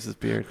Homer shaves his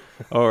beard.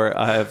 Or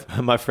I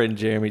have my friend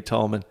Jeremy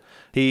Tallman.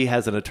 He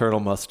has an eternal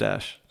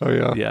mustache. Oh,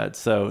 yeah. Yeah,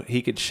 so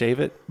he could shave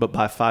it, but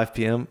by 5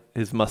 p.m.,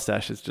 his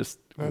mustache is just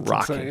That's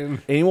rocking.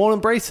 insane. And he won't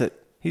embrace it.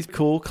 He's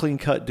cool,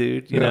 clean-cut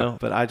dude, you Yeah. know?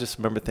 But I just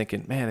remember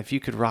thinking, man, if you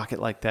could rock it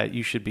like that,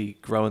 you should be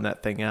growing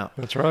that thing out.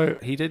 That's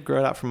right. He did grow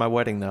it out for my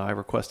wedding, though. I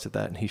requested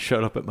that, and he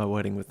showed up at my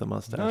wedding with the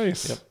mustache.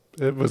 Nice. Yep.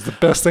 It was the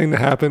best thing to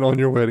happen on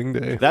your wedding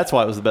day. That's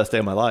why it was the best day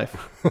of my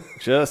life.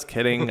 Just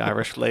kidding,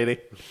 Irish lady.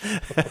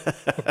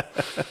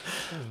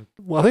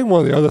 Well, I think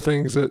one of the other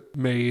things that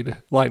made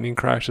Lightning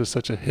Crashes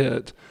such a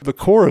hit, the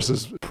chorus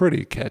is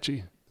pretty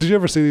catchy. Did you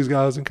ever see these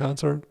guys in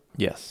concert?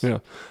 Yes. Yeah.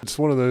 It's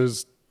one of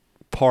those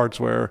parts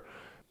where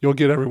you'll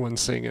get everyone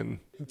singing.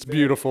 It's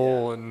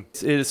beautiful. And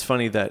It is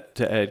funny that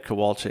to Ed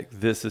Kowalczyk,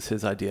 this is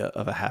his idea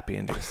of a happy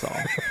ending song.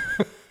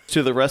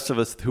 To the rest of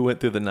us who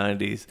went through the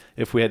 90s,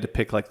 if we had to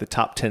pick like the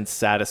top 10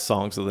 saddest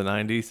songs of the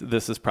 90s,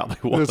 this is probably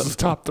one this of is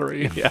them. top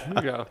 3.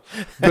 Yeah. Yeah.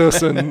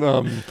 This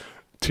and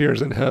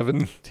Tears in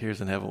Heaven. Tears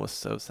in Heaven was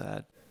so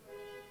sad.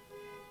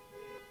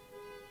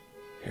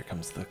 Here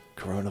comes the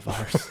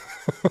coronavirus.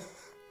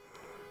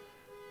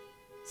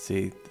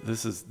 See,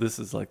 this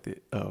is like the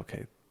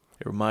okay.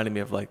 It reminded me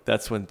of like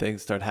that's when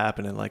things start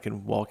happening, like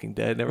in Walking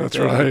Dead and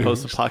everything. That's right.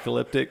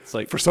 Post-apocalyptic. It's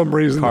like For some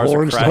reason, Cars are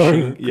horns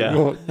crashing. start.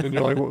 Yeah. And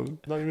you're like, well,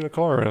 not even a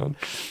car around.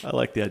 I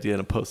like the idea in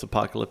a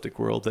post-apocalyptic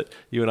world that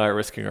you and I are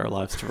risking our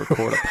lives to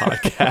record a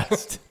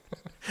podcast.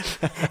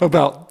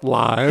 About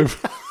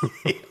live.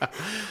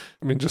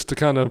 I mean, just to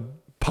kind of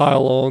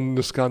pile on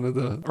this kind of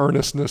the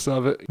earnestness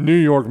of it. New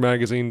York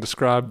Magazine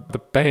described the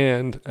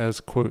band as,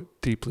 quote,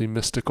 deeply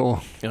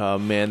mystical. Oh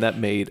man, that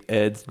made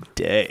Ed's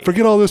day.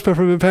 Forget all those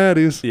peppermint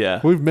patties. Yeah.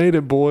 We've made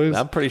it, boys.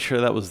 I'm pretty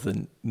sure that was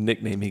the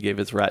nickname he gave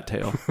his rat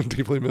tail.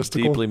 Deeply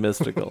mystical. Deeply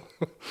mystical.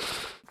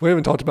 We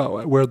haven't talked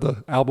about where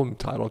the album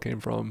title came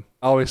from.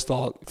 I always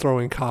thought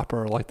Throwing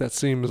Copper, like that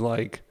seems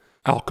like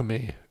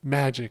alchemy,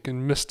 magic,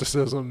 and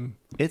mysticism.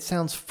 It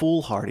sounds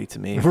foolhardy to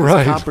me.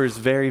 Right. Copper is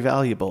very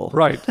valuable.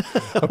 Right.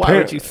 Why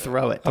would you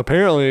throw it?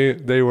 Apparently,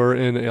 they were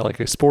in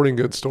a sporting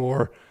goods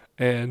store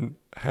and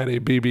had a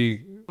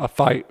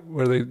fight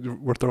where they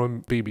were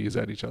throwing BBs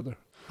at each other.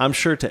 I'm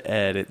sure to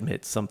Ed it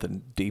meant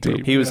something deeper.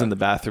 Deep, He was yeah. in the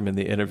bathroom in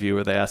the interview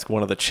where they asked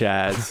one of the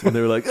Chads, and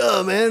they were like,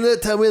 "Oh man,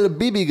 that time we had a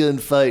BB gun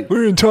fight."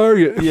 We're in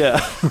Target. Yeah,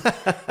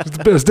 It's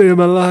the best day of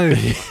my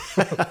life.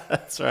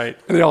 that's right.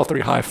 And they all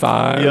three high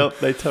five. Yep,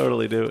 they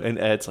totally do. And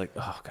Ed's like,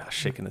 "Oh gosh,"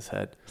 shaking his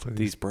head.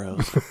 These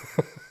bros.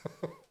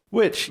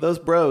 Which those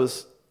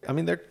bros, I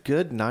mean, they're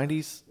good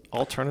 '90s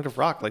alternative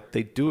rock. Like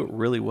they do it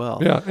really well.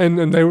 Yeah,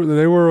 and they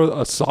were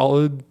a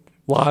solid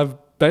live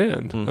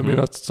band. I mean,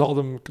 I saw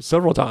them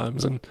several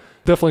times, and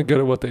definitely good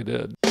at what they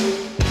did.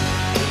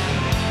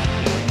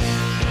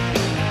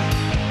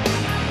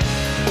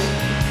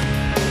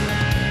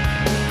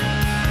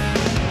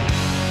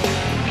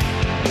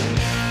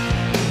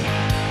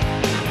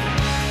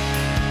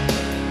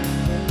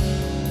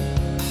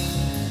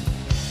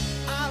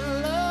 I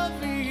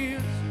love you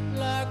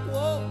like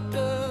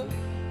water,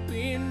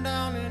 being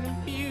down and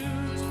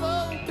abused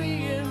for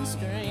being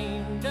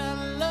strange. I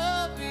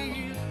love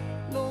you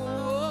no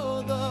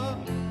other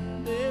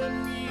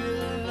than me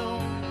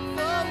alone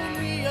for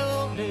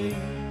real. Hey,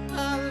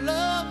 I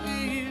love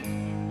you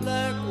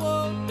like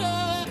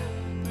water,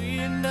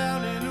 being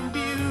down and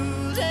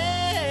abused.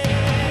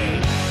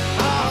 Hey,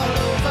 all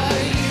over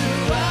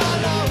you,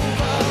 all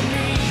over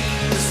me.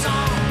 The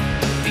song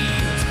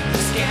feels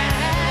the sky.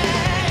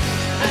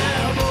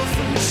 I've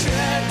often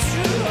tried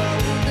to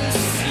hold the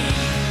sea.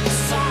 The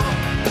song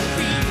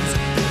feels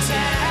the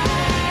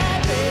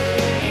tide,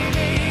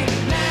 baby.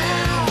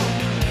 Now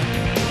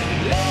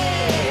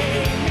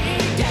lay me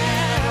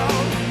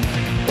down.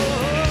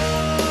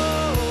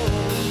 Oh,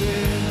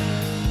 yeah.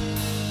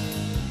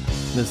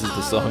 This is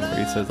the song where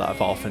he says,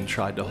 "I've often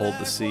tried to hold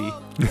the sea,"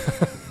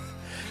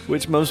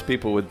 which most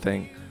people would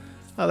think,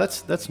 "Oh,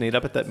 that's neat. I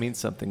bet that means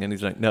something." And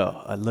he's like,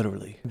 "No, I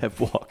literally have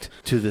walked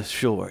to this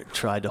shore and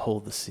tried to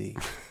hold the sea."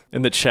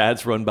 And the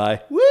Chads run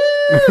by,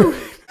 woo,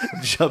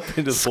 jump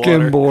into the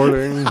water.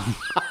 Skimboarding.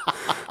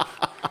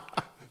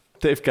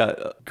 They've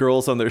got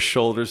girls on their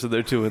shoulders and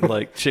they're doing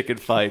like chicken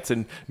fights.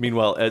 And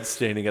meanwhile, Ed's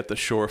standing at the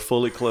shore,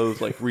 fully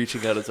clothed, like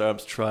reaching out his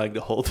arms, trying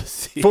to hold the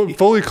sea.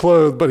 Fully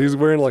clothed, but he's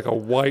wearing like a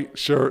white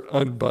shirt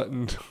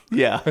unbuttoned,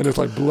 Yeah. and it's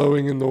like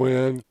blowing in the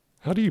wind.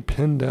 How do you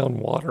pin down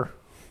water?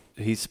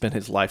 He's spent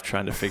his life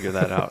trying to figure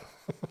that out.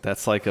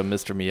 That's like a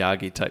Mr.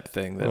 Miyagi type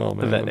thing that, Oh,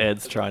 man. that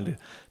Ed's trying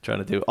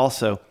to do.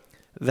 Also,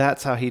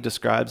 that's how he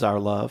describes our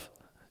love.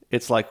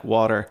 It's like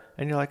water.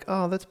 And you're like,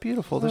 "Oh, that's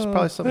beautiful. There's Oh,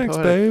 probably something thanks,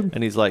 poetic." babe.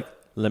 And he's like,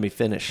 "Let me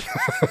finish."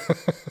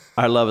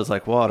 Our love is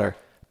like water,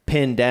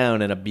 pinned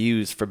down and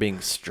abused for being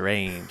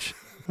strange.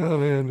 Oh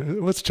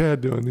man, what's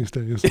Chad doing these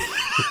days? Is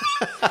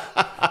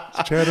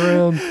Chad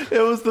around?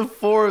 It was the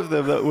four of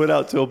them that went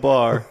out to a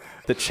bar.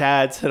 The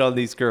Chads hit on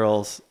these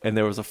girls, and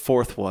there was a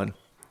fourth one.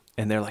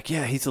 And they're like,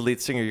 "Yeah, he's the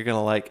lead singer you're going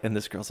to like." And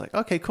this girl's like,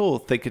 "Okay, cool."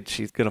 Thinking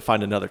she's going to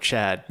find another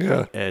Chad.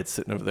 Yeah. Ed's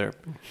sitting over there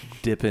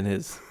dipping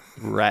his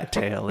rat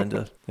tail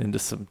into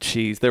some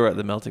cheese. They were at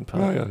the melting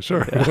pot. Oh yeah,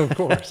 sure, of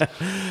course.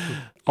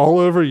 All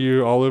over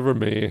you, all over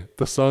me,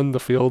 the sun, the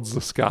fields,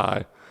 the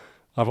sky.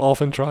 I've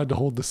often tried to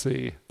hold the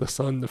sea, the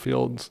sun, the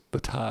fields, the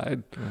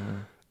tide.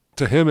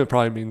 To him, it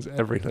probably means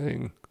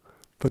everything,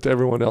 but to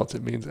everyone else,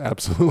 it means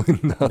absolutely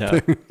No,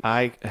 nothing.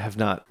 I have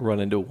not run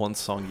into one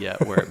song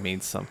yet where it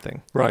means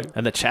something. Right?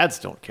 And the Chads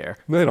don't care.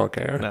 They don't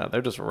care. No,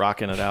 they're just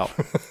rocking it out.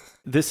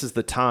 This is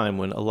the time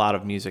when a lot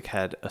of music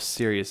had a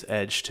serious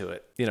edge to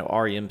it. You know,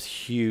 REM's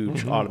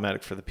huge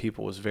Automatic for the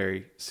People was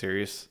very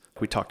serious.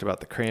 We talked about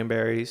the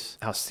Cranberries,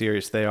 how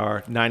serious they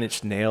are. 9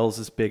 Inch Nails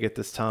is big at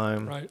this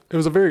time. Right. It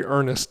was a very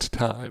earnest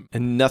time.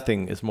 And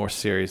nothing is more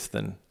serious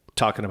than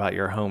talking about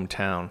your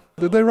hometown.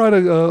 Did they write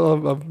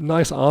a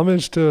nice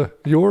homage to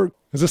York?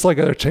 Is this like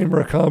a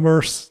Chamber of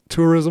Commerce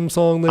tourism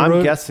song they I'm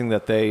wrote? guessing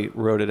that they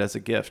wrote it as a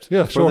gift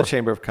Yeah, for sure. the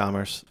Chamber of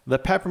Commerce. The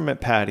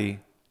Peppermint Patty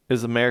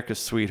is America's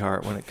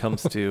sweetheart when it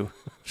comes to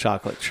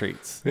chocolate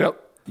treats. Yep.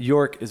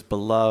 York is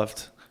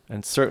beloved,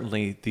 and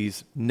certainly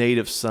these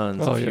native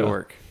sons Oh, of yeah.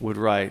 York would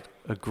write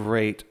a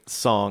great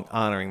song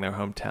honoring their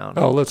hometown.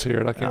 Oh, let's hear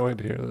it. I can't wait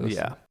to hear this.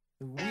 Yeah.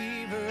 The weavers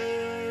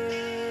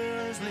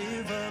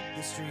live up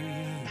the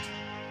street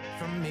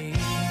from me.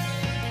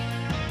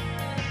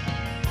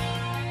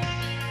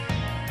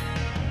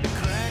 The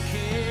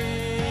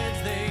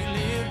crackheads, they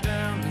live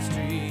down the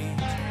street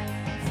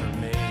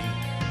from me.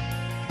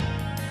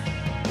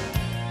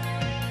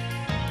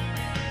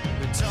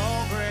 The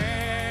tall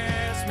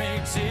grass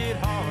makes it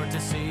hard to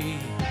see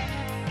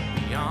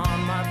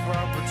beyond my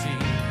property.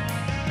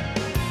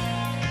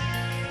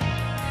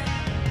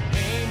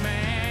 Hey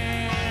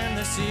man,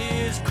 this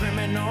is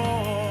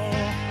criminal.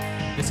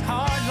 This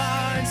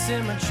hardline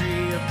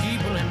symmetry of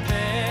people and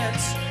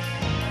pets.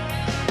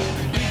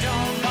 We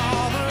don't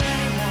bother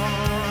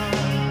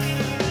anyone.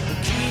 We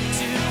keep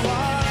to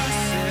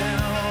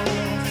ourselves.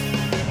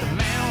 The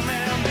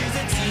mailman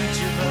visits each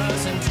of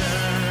us in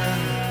turn.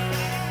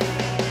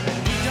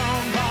 We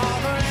don't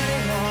bother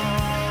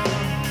anyone.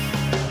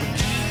 We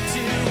keep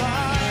to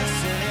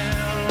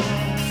ourselves.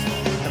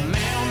 The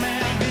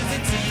mailman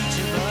visits each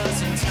of us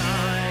in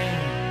time.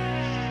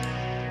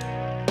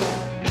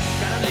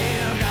 Gotta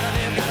live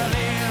in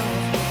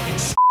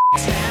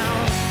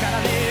town.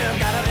 Gotta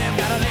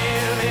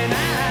live in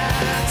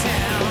our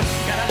town.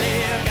 Gotta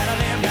live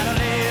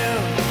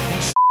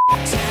in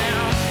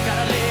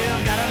town.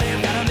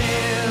 Gotta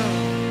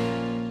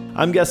live.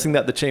 I'm guessing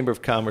that the Chamber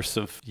of Commerce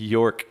of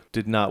York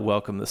did not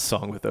welcome this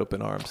song with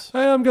open arms.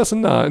 Hey, I'm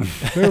guessing not.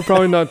 They were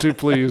probably not too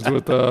pleased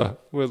with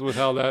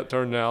how that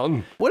turned out.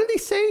 What did he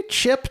say?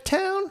 Chip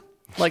Town?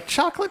 Like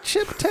Chocolate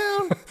Chip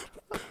Town?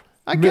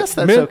 I guess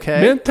that's Mint,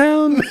 okay.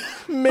 Midtown?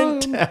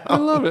 Midtown. I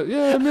love it.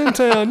 Yeah,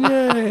 Midtown.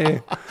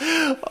 Yay.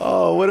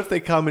 Oh, what if they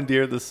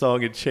commandeered the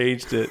song and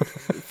changed it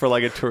for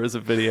like a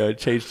tourism video and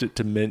changed it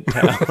to Mint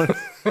Town?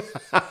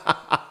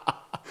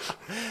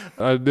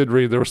 I did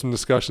read there was some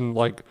discussion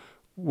like,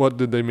 what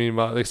did they mean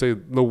by it? They say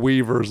the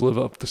Weavers live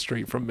up the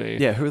street from me.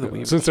 Yeah, who are the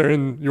Weavers? Since they're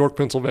in York,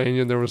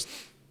 Pennsylvania, there was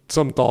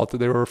some thought that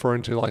they were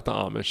referring to like the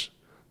Amish.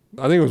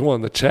 I think it was one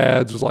of the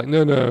Chads was like,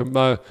 no,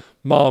 my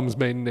mom's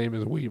maiden name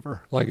is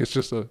Weaver. Like it's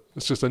just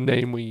a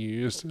name we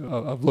use,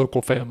 a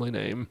local family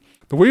name.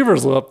 The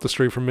Weavers live up the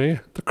street from me.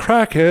 The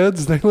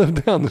Crackheads, they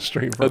live down the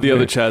street from me. The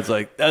other Chad's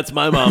like, that's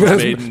my mom's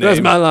maiden name. That's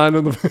my line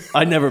of the.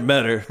 I never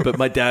met her, but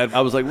my dad,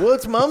 I was like,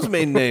 what's mom's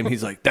maiden name?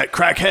 He's like, that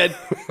crackhead.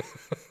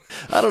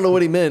 I don't know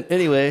what he meant.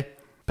 Anyway,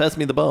 pass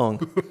me the bong.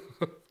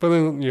 But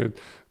then,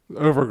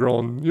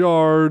 overgrown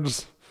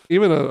yards,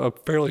 even a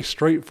fairly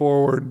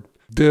straightforward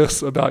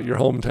diss about your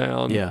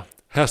hometown Yeah.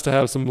 has to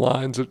have some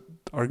lines that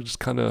are just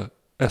kind of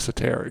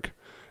esoteric.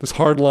 This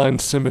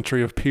hardline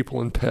symmetry of people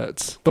and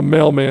pets. The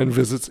mailman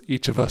visits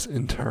each of us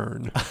in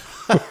turn.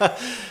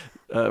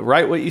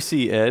 Write what you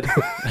see, Ed.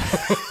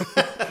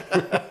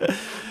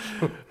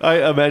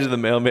 I imagine the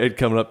mailman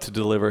coming up to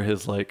deliver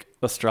his like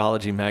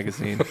astrology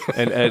magazine,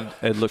 and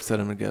Ed looks at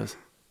him and goes,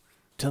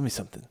 "Tell me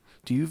something.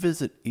 Do you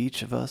visit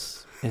each of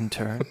us in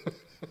turn?"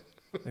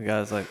 The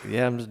guy's like,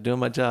 "Yeah, I'm just doing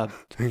my job."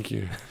 Thank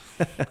you.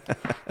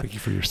 Thank you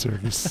for your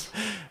service.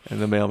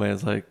 And the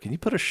mailman's like, "Can you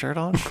put a shirt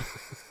on?"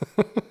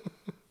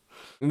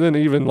 And then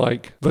even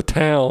like the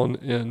town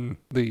in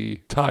the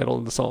title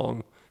of the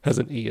song has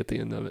an E at the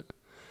end of it.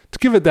 To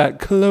give it that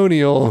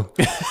colonial,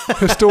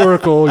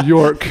 historical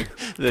York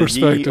The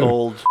perspective. ye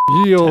old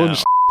Ye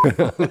old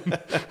town.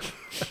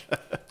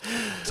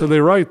 So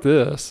they write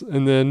this,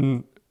 and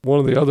then one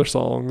of the other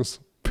songs,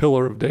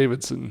 Pillar of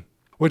Davidson,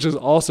 which is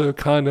also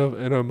kind of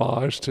an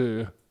homage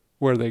to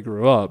where they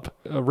grew up,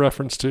 a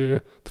reference to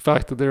the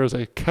fact that there is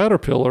a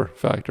Caterpillar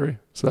factory,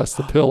 so that's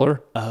the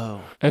pillar,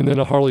 Oh, and then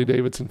a Harley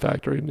Davidson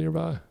factory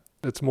nearby.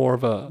 It's more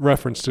of a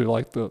reference to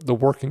like the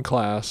working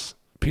class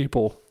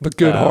people, the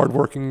good,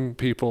 hardworking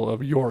people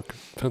of York,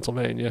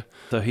 Pennsylvania.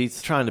 so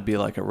he's trying to be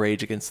like a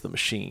Rage Against the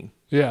Machine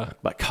Yeah,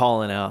 by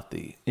calling out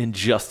the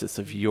injustice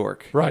of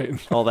York. right.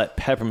 All that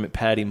peppermint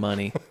patty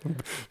money,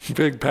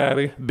 Big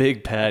Patty.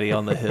 big patty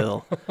on the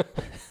hill.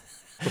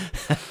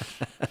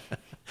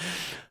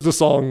 The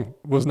song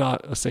was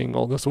not a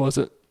single. This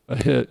wasn't a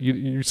hit.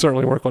 You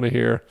certainly weren't going to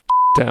hear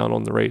Town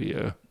on the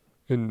radio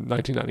in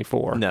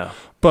 1994. No.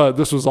 But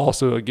this was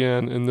also,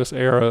 again, in this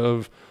era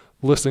of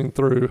listening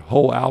through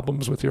whole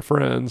albums with your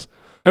friends.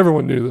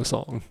 Everyone knew the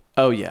song.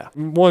 Oh, yeah.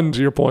 One, to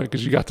your point,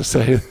 because you got to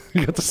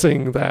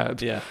sing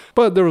that. Yeah.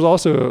 But there was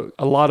also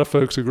a lot of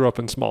folks who grew up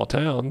in small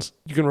towns.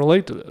 You can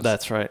relate to this.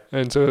 That's right.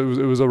 And so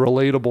it was a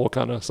relatable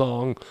kind of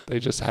song. They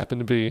just happened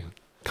to be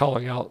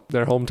calling out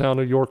their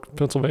hometown of York,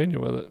 Pennsylvania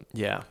with it.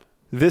 Yeah.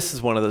 This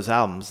is one of those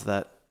albums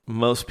that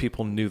most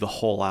people knew the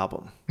whole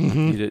album.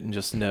 You didn't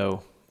just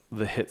know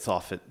the hits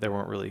off it. There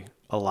weren't really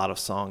a lot of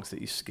songs that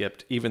you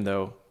skipped, even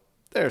though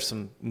there are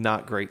some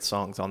not great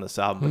songs on this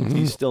album. But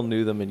you still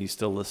knew them and you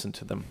still listened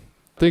to them.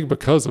 I think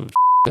because of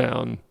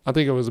Town, I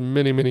think it was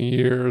many, many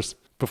years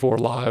before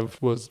Live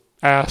was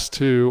asked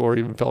to or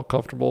even felt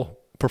comfortable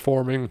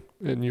performing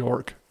in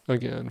York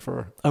again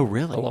for Oh,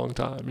 really? a long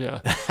time. Yeah,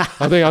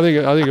 I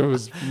think it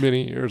was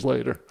many years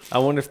later. I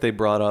wonder if they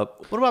brought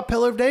up, what about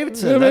Pillar of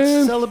Davidson? Yeah, That's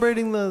man.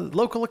 celebrating the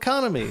local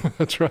economy.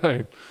 That's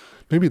right.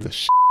 Maybe the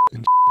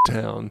in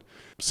Town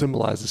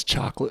symbolizes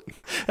chocolate.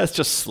 That's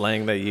just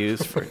slang they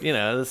use for,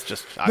 that's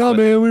just No, chocolate.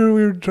 man, we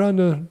were trying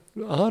to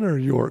honor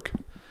York,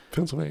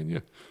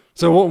 Pennsylvania.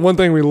 So one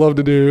thing we love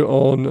to do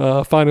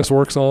on Finest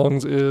Work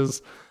Songs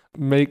is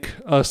make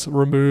us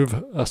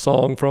remove a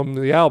song from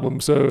the album.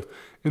 So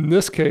in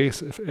this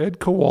case, if Ed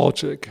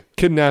Kowalczyk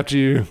kidnapped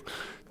you,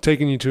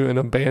 taken you to an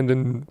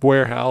abandoned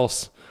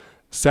warehouse,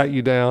 sat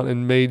you down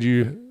and made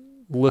you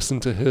listen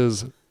to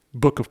his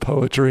book of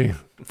poetry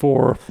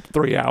for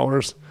 3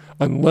 hours,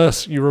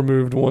 unless you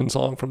removed one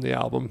song from the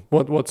album,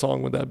 what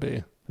song would that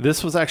be?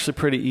 This was actually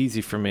pretty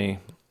easy for me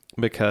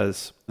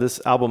because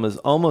this album is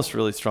almost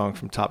really strong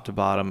from top to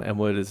bottom, and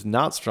what is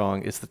not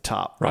strong is the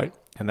top. Right.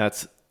 And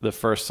that's the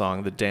first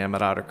song, The Dam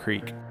at Otter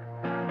Creek.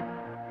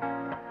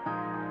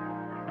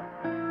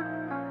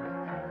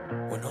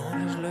 When all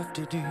is left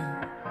to do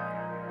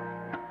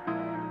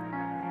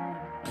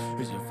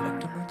is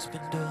reflect on what's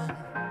been done.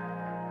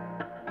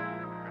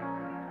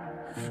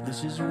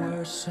 This is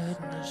where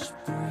sadness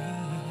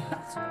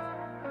breathes,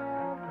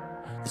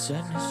 the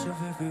sadness of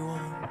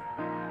everyone.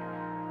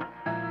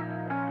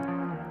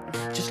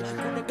 Just like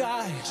when the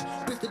guys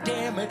built the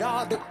dam at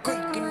Otter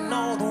Creek and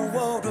all the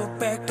water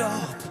backed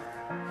up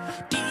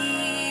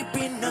deep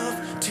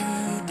enough to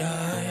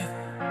dive.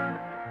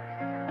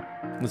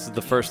 This is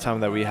the first time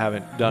that we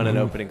haven't done an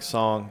opening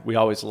song. We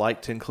always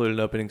like to include an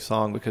opening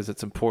song because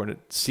it's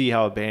important to see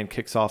how a band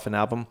kicks off an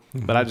album.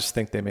 But I just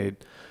think they made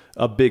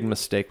a big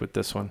mistake with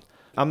this one.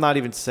 I'm not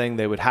even saying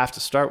they would have to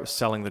start with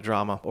Selling the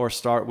Drama or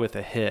start with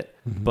a hit,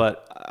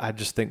 but I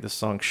just think this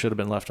song should have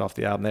been left off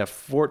the album. They have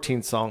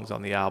 14 songs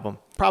on the album,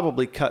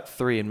 probably cut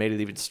 3 and made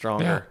it even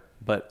stronger. Yeah.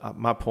 But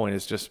my point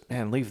is just,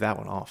 man, leave that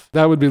one off.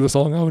 That would be the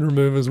song I would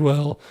remove as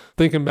well.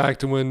 Thinking back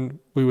to when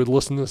we would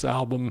listen to this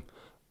album,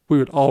 we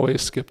would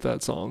always skip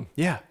that song.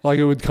 Yeah. Like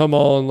it would come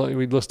on, like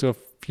we'd listen to a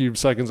few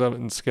seconds of it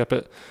and skip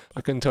it.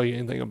 I couldn't tell you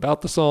anything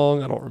about the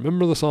song. I don't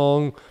remember the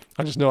song.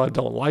 I just know I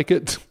don't like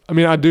it. I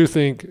mean, I do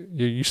think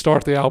you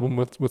start the album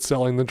with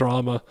Selling the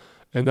Drama,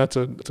 and that's,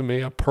 to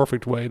me, a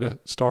perfect way to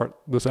start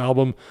this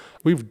album.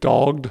 We've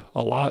dogged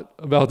a lot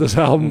about this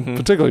album,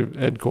 particularly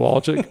Ed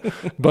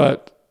Kowalczyk,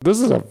 but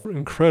this is an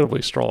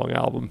incredibly strong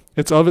album.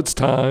 It's of its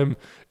time.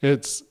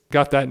 It's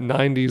got that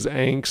 90s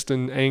angst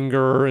and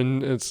anger,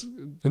 and it's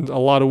in a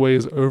lot of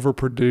ways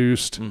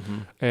overproduced,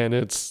 and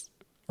it's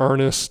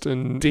earnest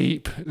and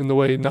deep in the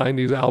way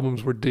 90s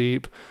albums were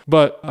deep.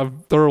 But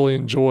I've thoroughly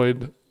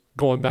enjoyed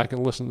going back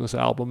and listening to this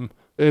album.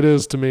 It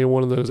is, to me,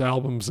 one of those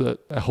albums that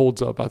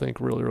holds up, I think,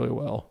 really, really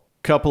well.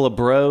 Couple of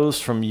bros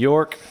from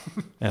York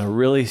and a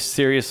really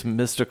serious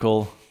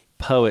mystical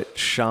poet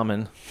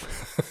shaman.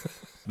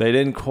 They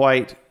didn't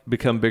quite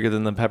become bigger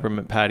than the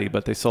Peppermint Patty,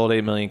 but they sold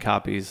 8 million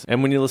copies.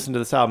 And when you listen to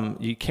this album,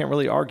 you can't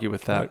really argue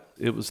with that. Right.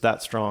 It was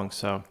that strong.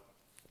 So,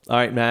 all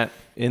right, Matt,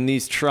 in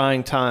these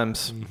trying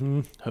times,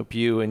 hope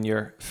you and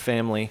your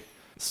family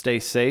stay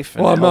safe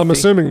and Well, I'm healthy.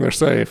 assuming they're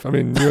safe. I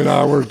mean, you and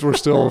I, we're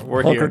still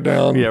We're hunkered here.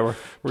 down. Yeah, we're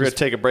going to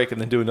take a break and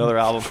then do another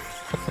album.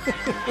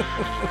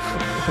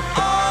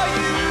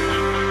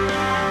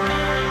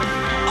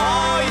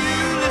 Are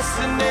you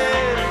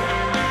listening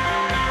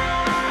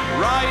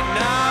right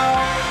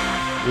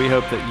now? We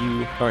hope that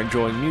you are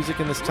enjoying music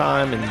in this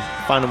time and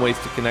finding ways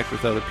to connect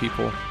with other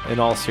people. In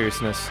all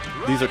seriousness,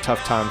 these are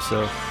tough times,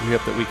 so we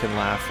hope that we can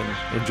laugh and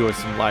enjoy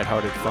some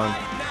lighthearted fun.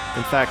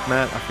 In fact,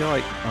 Matt, I feel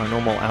like our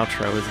normal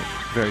outro isn't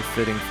very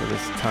fitting for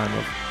this time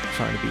of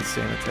trying to be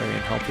sanitary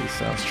and healthy,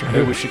 so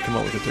maybe we should come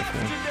up with a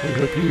different one. We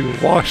hope you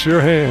wash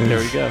your hands. There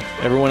we go.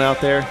 Everyone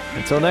out there,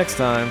 until next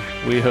time,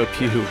 we hope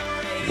you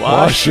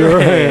Wash your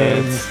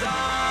hands.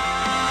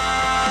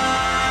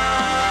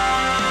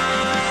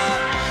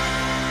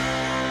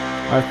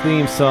 Our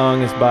theme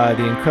song is by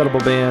the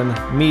incredible band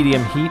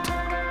Medium Heat.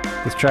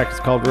 This track is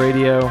called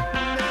Radio,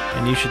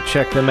 and you should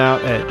check them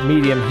out at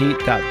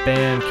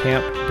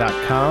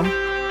mediumheat.bandcamp.com.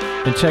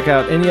 And check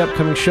out any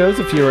upcoming shows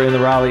if you are in the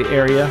Raleigh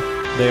area.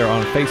 They are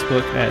on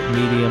Facebook at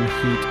Medium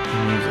Heat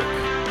Music.